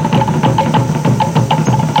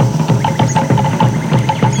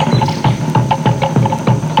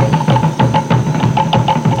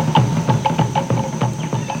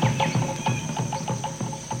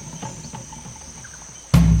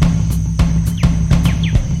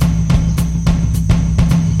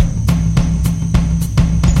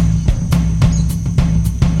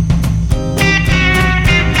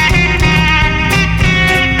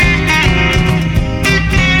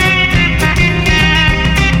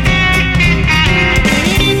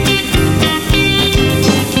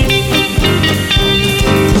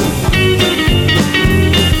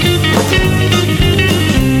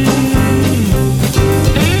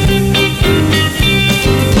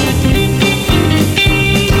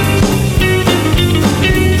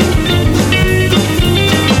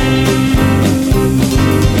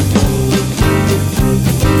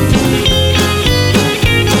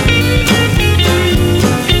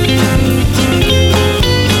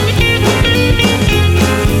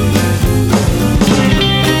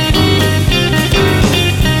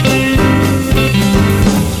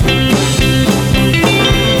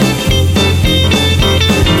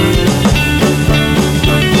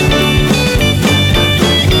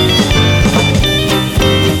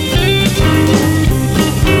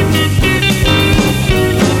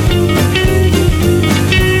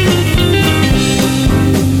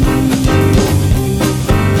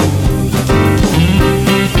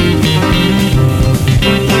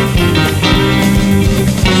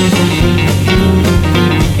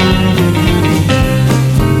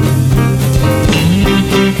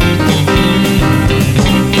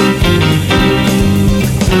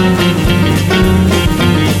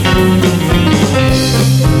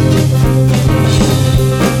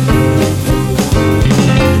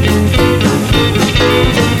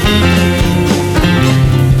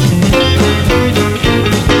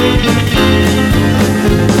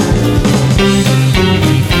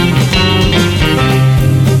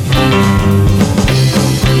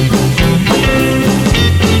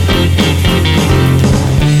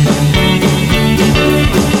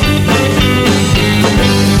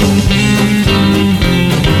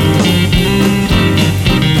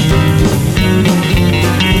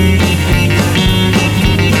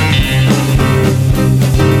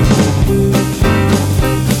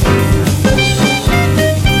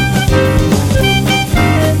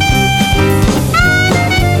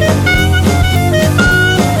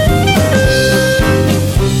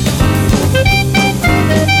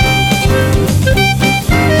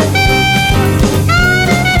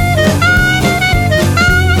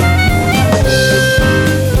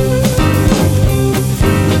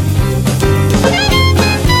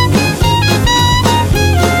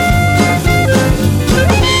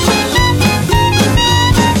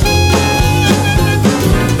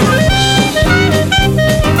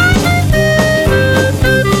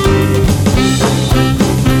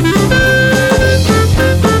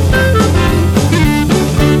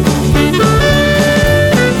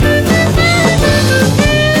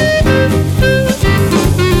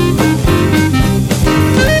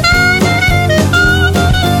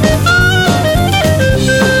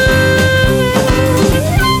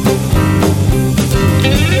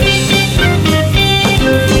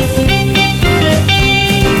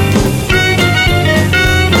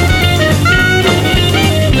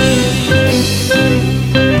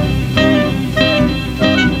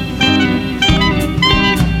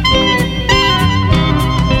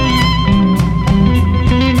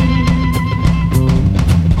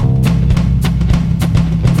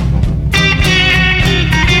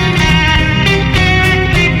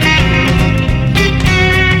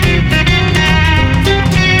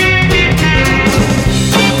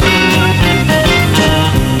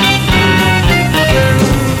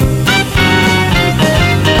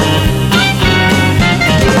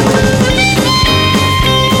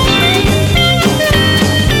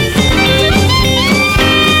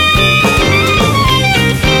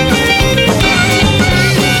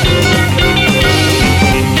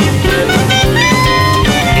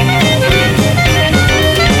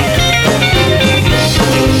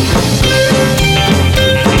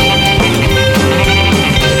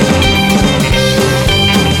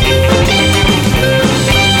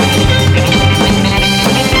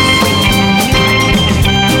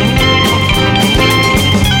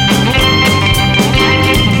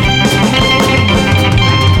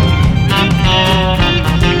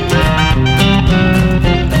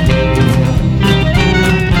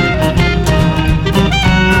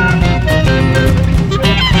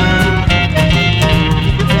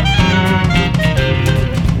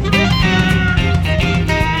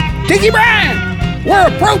 Tiki Bryan, we're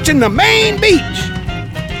approaching the main beach.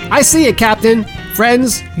 I see it, Captain.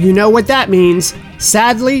 Friends, you know what that means.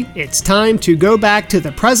 Sadly, it's time to go back to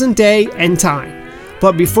the present day and time.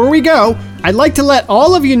 But before we go, I'd like to let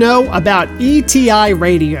all of you know about ETI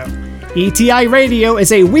Radio. ETI Radio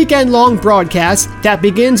is a weekend-long broadcast that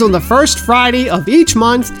begins on the first Friday of each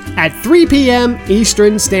month at 3 p.m.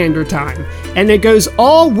 Eastern Standard Time, and it goes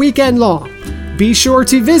all weekend long. Be sure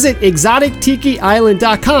to visit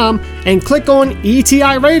exotictikiisland.com and click on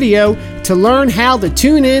ETI Radio to learn how to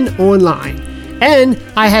tune in online. And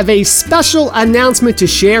I have a special announcement to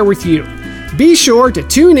share with you. Be sure to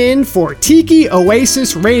tune in for Tiki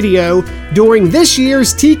Oasis Radio during this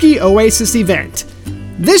year's Tiki Oasis event.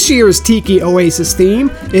 This year's Tiki Oasis theme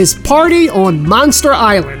is Party on Monster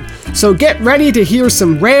Island, so get ready to hear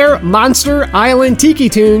some rare Monster Island Tiki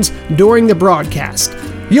tunes during the broadcast.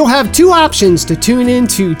 You'll have two options to tune in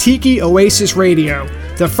to Tiki Oasis Radio.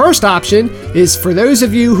 The first option is for those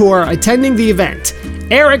of you who are attending the event.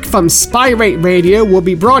 Eric from Spyrate Radio will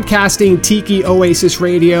be broadcasting Tiki Oasis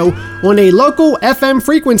Radio on a local FM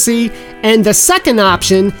frequency, and the second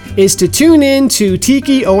option is to tune in to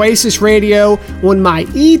Tiki Oasis Radio on my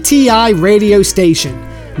ETI radio station.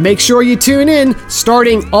 Make sure you tune in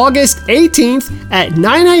starting August 18th at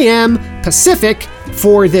 9 a.m. Pacific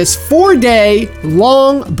for this 4-day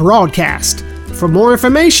long broadcast. For more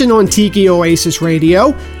information on Tiki Oasis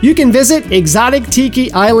Radio, you can visit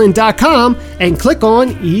exotictikiisland.com and click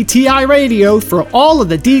on ETI Radio for all of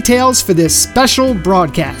the details for this special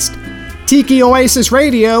broadcast. Tiki Oasis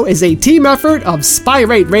Radio is a team effort of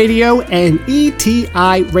Spyrate Radio and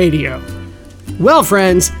ETI Radio. Well,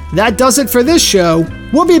 friends, that does it for this show.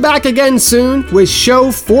 We'll be back again soon with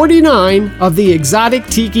show 49 of the Exotic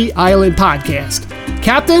Tiki Island podcast.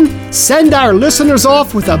 Captain, send our listeners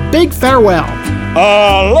off with a big farewell.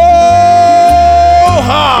 Aloha!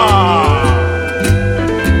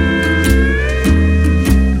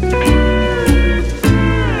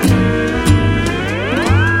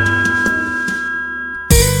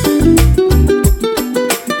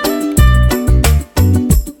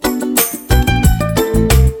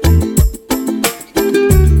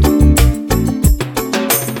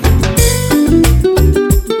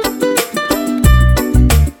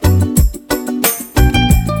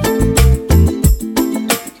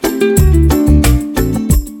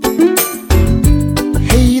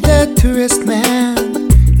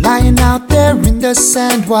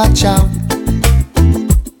 Sand, watch out.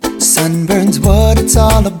 Sunburn's what it's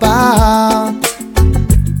all about.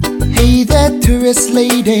 Hey there, tourist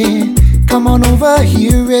lady, come on over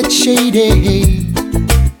here, it's shady.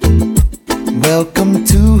 Welcome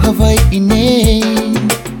to Hawaii.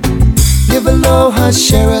 Live aloha,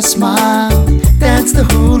 share a smile, dance the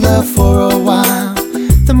hula for a while.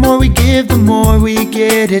 The more we give, the more we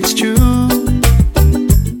get, it's true.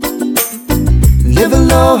 Live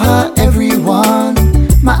aloha, everyone.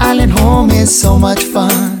 My island home is so much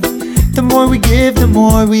fun. The more we give, the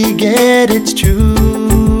more we get, it's true.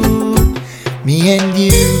 Me and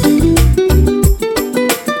you.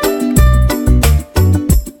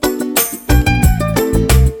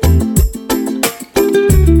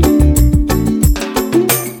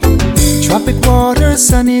 Tropic water,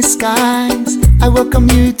 sunny skies, I welcome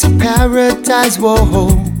you to paradise, whoa.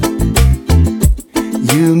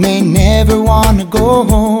 You may never wanna go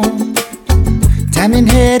home.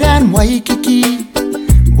 Diamond Head and Waikiki,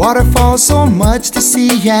 waterfalls, so much to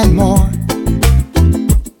see and more.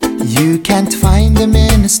 You can't find them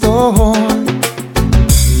in a store.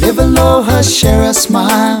 Live aloha, share a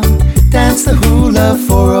smile, dance the hula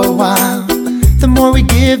for a while. The more we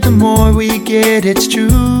give, the more we get, it's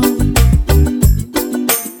true.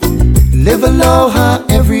 Live aloha,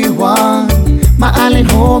 everyone. My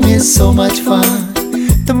island home is so much fun.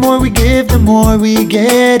 The more we give, the more we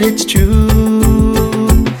get, it's true.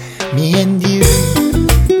 Me and you.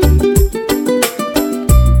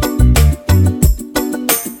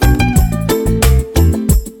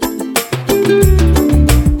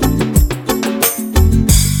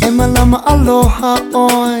 Emalama aloha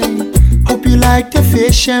oi. Hope you like the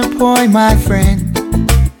fish and poi, my friend.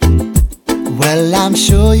 Well, I'm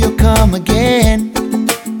sure you'll come again.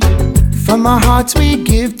 From our hearts we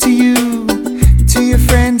give to you, to your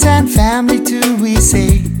friends and family too, we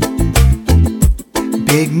say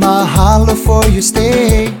big mahalo for your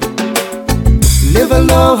stay. Live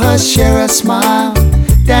aloha, share a smile,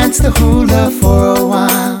 dance the hula for a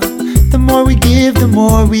while. The more we give, the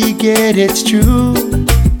more we get, it's true.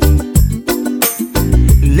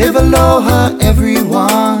 Live aloha,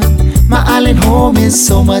 everyone. My island home is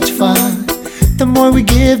so much fun. The more we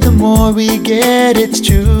give, the more we get, it's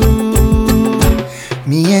true.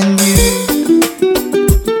 me and you.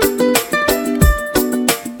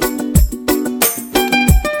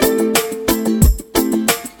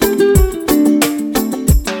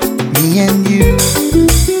 Me and you.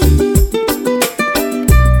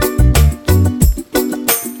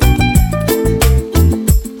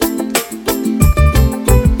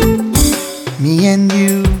 Me and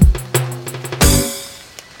you.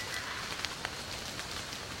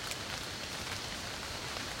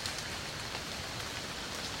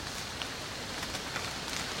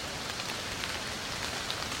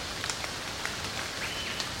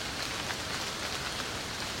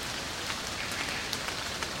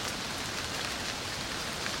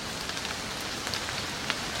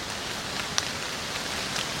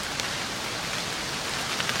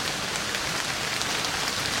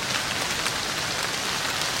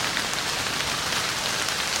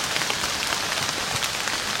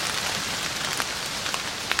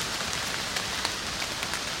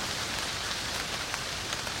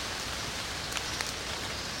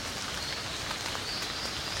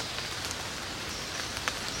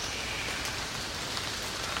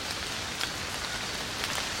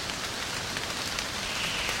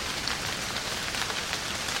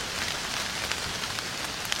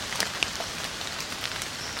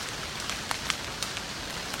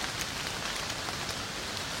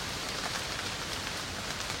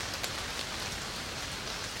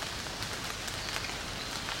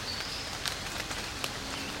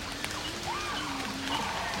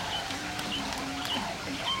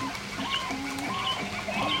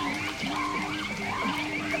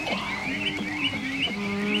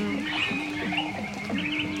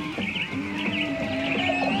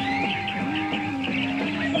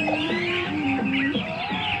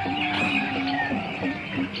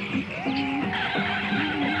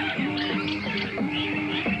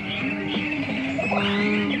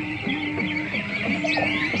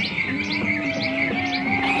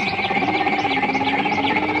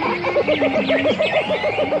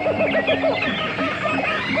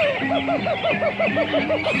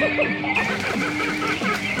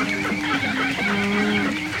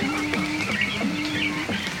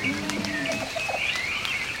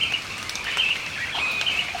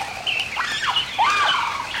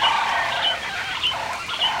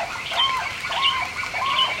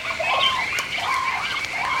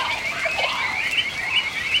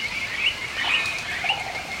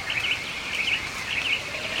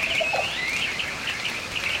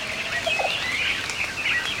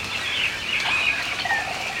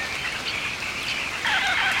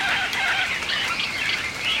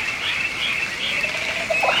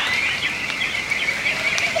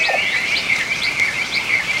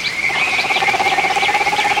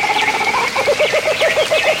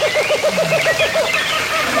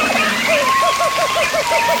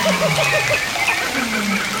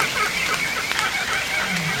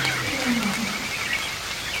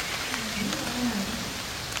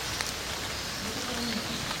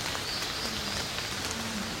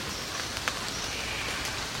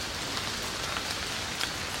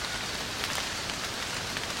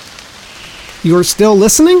 You're still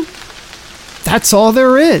listening? That's all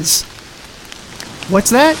there is.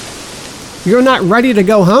 What's that? You're not ready to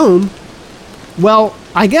go home? Well,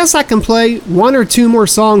 I guess I can play one or two more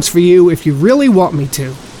songs for you if you really want me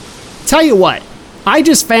to. Tell you what, I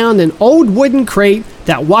just found an old wooden crate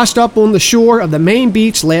that washed up on the shore of the main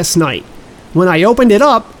beach last night. When I opened it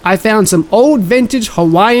up, I found some old vintage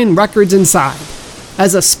Hawaiian records inside.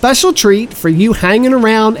 As a special treat for you hanging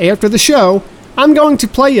around after the show, I'm going to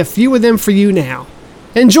play a few of them for you now.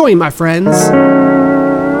 Enjoy, my friends.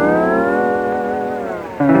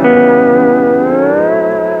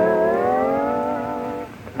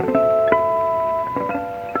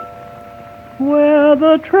 Where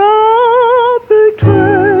the tropic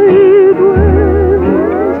trade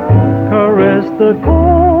winds caress the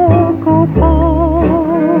cocoa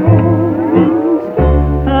palms,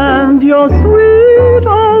 and your sweet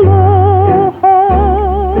aloha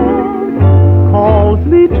calls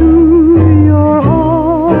me to your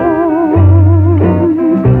arms.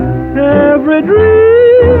 Every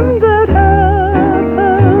dream that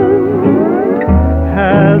happened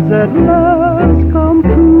has at last come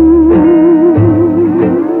true.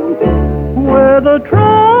 Where the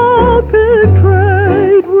tropic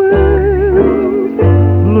trade winds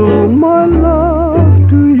bloom my love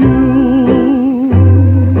to you.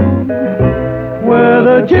 Where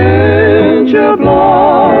the ginger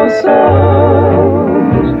blossoms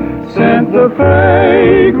scent the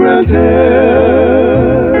fragrant air,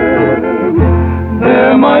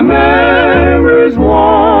 there my memories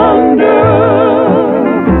wander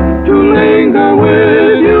to linger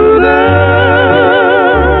with you there.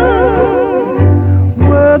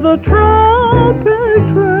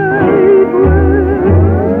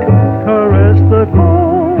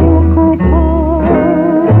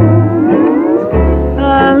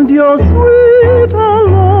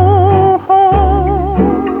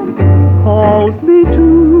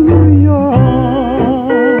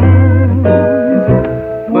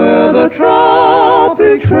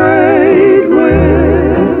 trade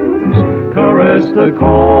winds caress the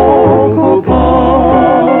cocoa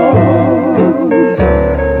palms,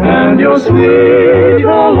 and your sweet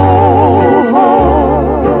aloha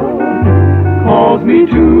calls me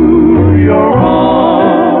to your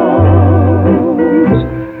arms.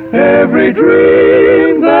 Every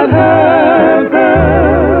dream that happened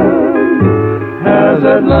has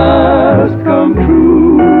at last come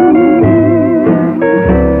true,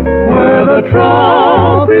 where the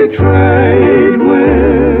tropic trade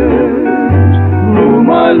winds blew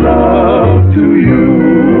my love to you,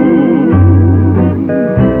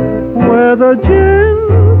 where the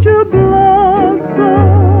ginger blossom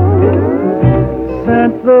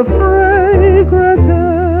sent the fragrant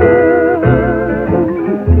air.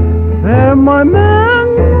 There my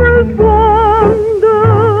memories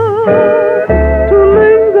wander to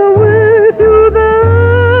linger with you there,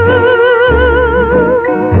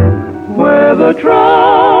 where the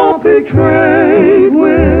tropic trade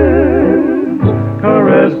winds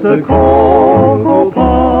caress the cocoa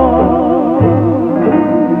palms,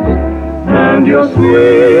 and your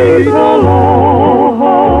sweet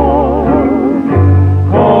aloha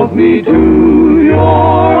calls me to your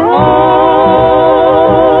arms.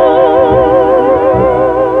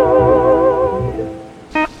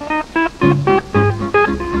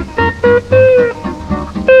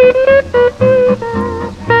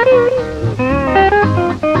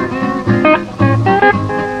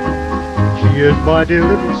 She is my dear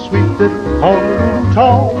little sweet little Honolulu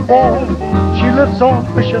town boy. She lives on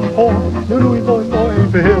Mission Point, Louis Boyville.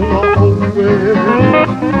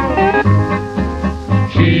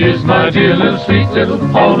 She is my dear little sweet little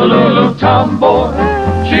Honolulu town boy.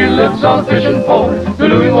 She lives on Fishing Point,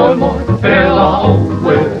 Louis Boyville.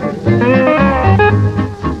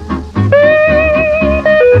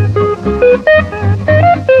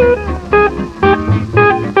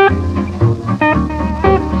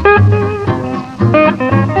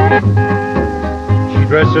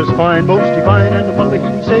 Dresses fine, most divine, and the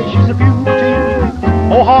Mulligan say she's a beauty.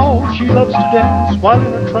 Oh, how she loves to dance, while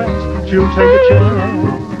in a trance she'll take a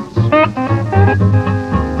chance.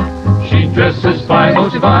 She dresses fine,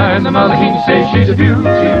 most divine, the Mulligan say she's a beauty.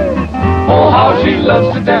 Oh, how she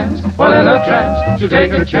loves to dance, while in a trance she'll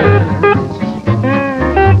take a chance.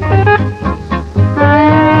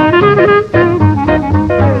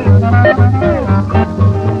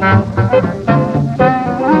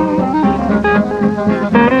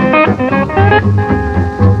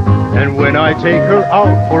 When I take her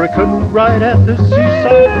out for a canoe ride at the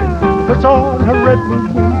seaside, puts on her red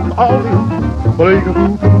moon,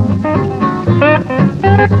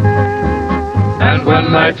 and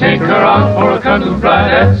when I take her out for a canoe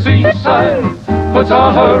ride at the seaside, puts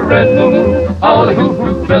on her red moon, howly hoo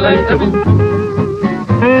hoo, belay da boo boo.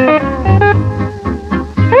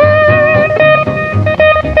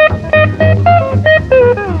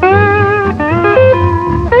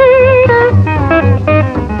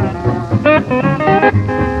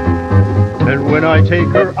 When I take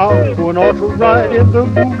her out for an auto ride in the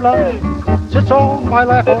moonlight, sits on my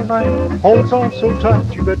lap all night, holds on so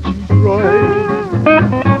tight, you bet she's right.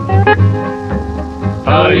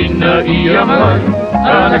 Aina ia mai,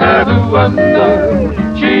 anagagu anda.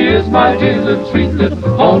 She is my dear little sweet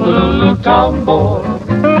little Honolulu town boy.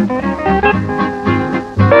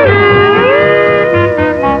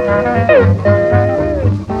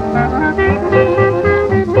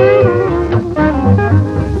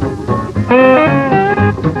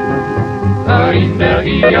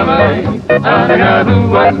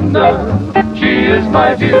 She is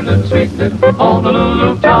my dear little sweet little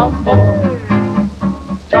Honolulu town boy.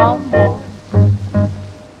 Town boy.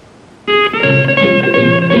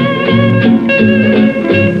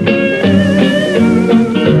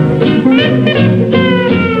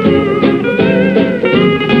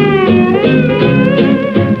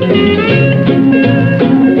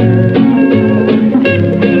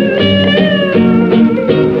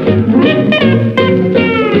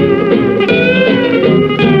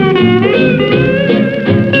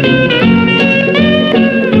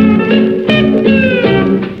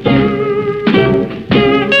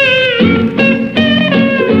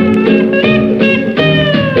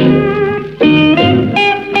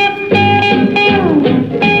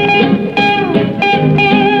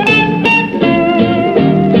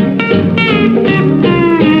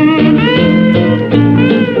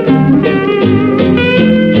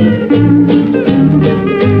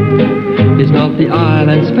 the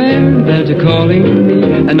islands fair, bells are calling me,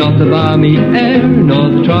 and not the balmy air, nor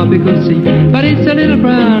the tropical sea, but it's a little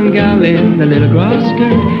brown gal in a little grass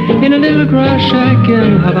skirt, in a little grass shack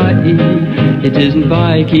in Hawaii. It isn't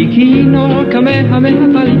Waikiki nor Kamehameha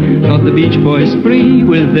Valley, not the Beach Boys free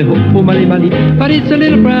with the ho-ho mali mali, but it's a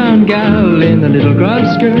little brown gal in a little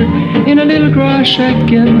grass skirt, in a little grass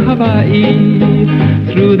shack in Hawaii.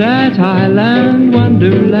 Through that island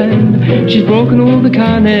wonderland, she's broken all the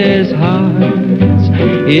Kane's hearts.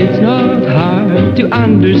 It's not hard to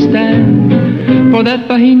understand, for that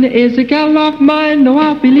Bahina is a gal of mine. No,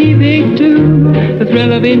 I'll be leaving too. The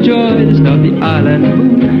thrill of enjoy is not the island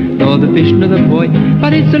food, nor the fish nor the boy,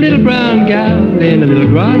 but it's a little brown gal in a little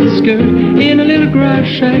grass skirt, in a little grass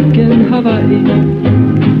shack in Hawaii.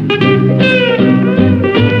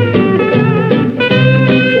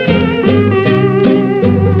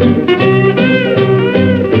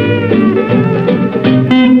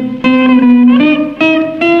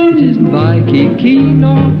 Waikiki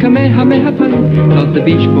nor Kamehameha Valley, not the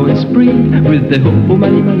Beach Boys spree with the ho-ho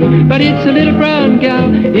mali mali, but it's a little brown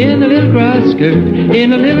gal in a little grass skirt,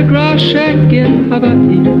 in a little grass shack in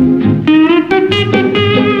Hawaii.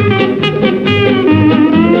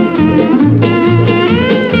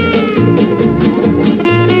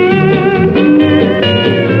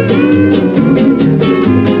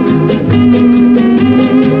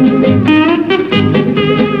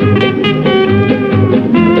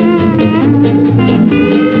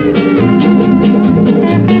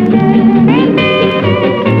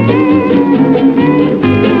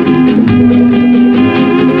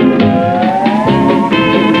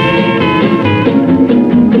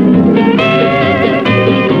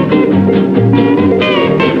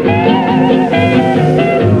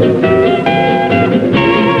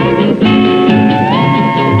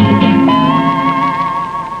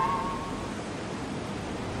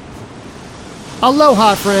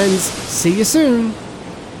 Aloha, friends. See you soon.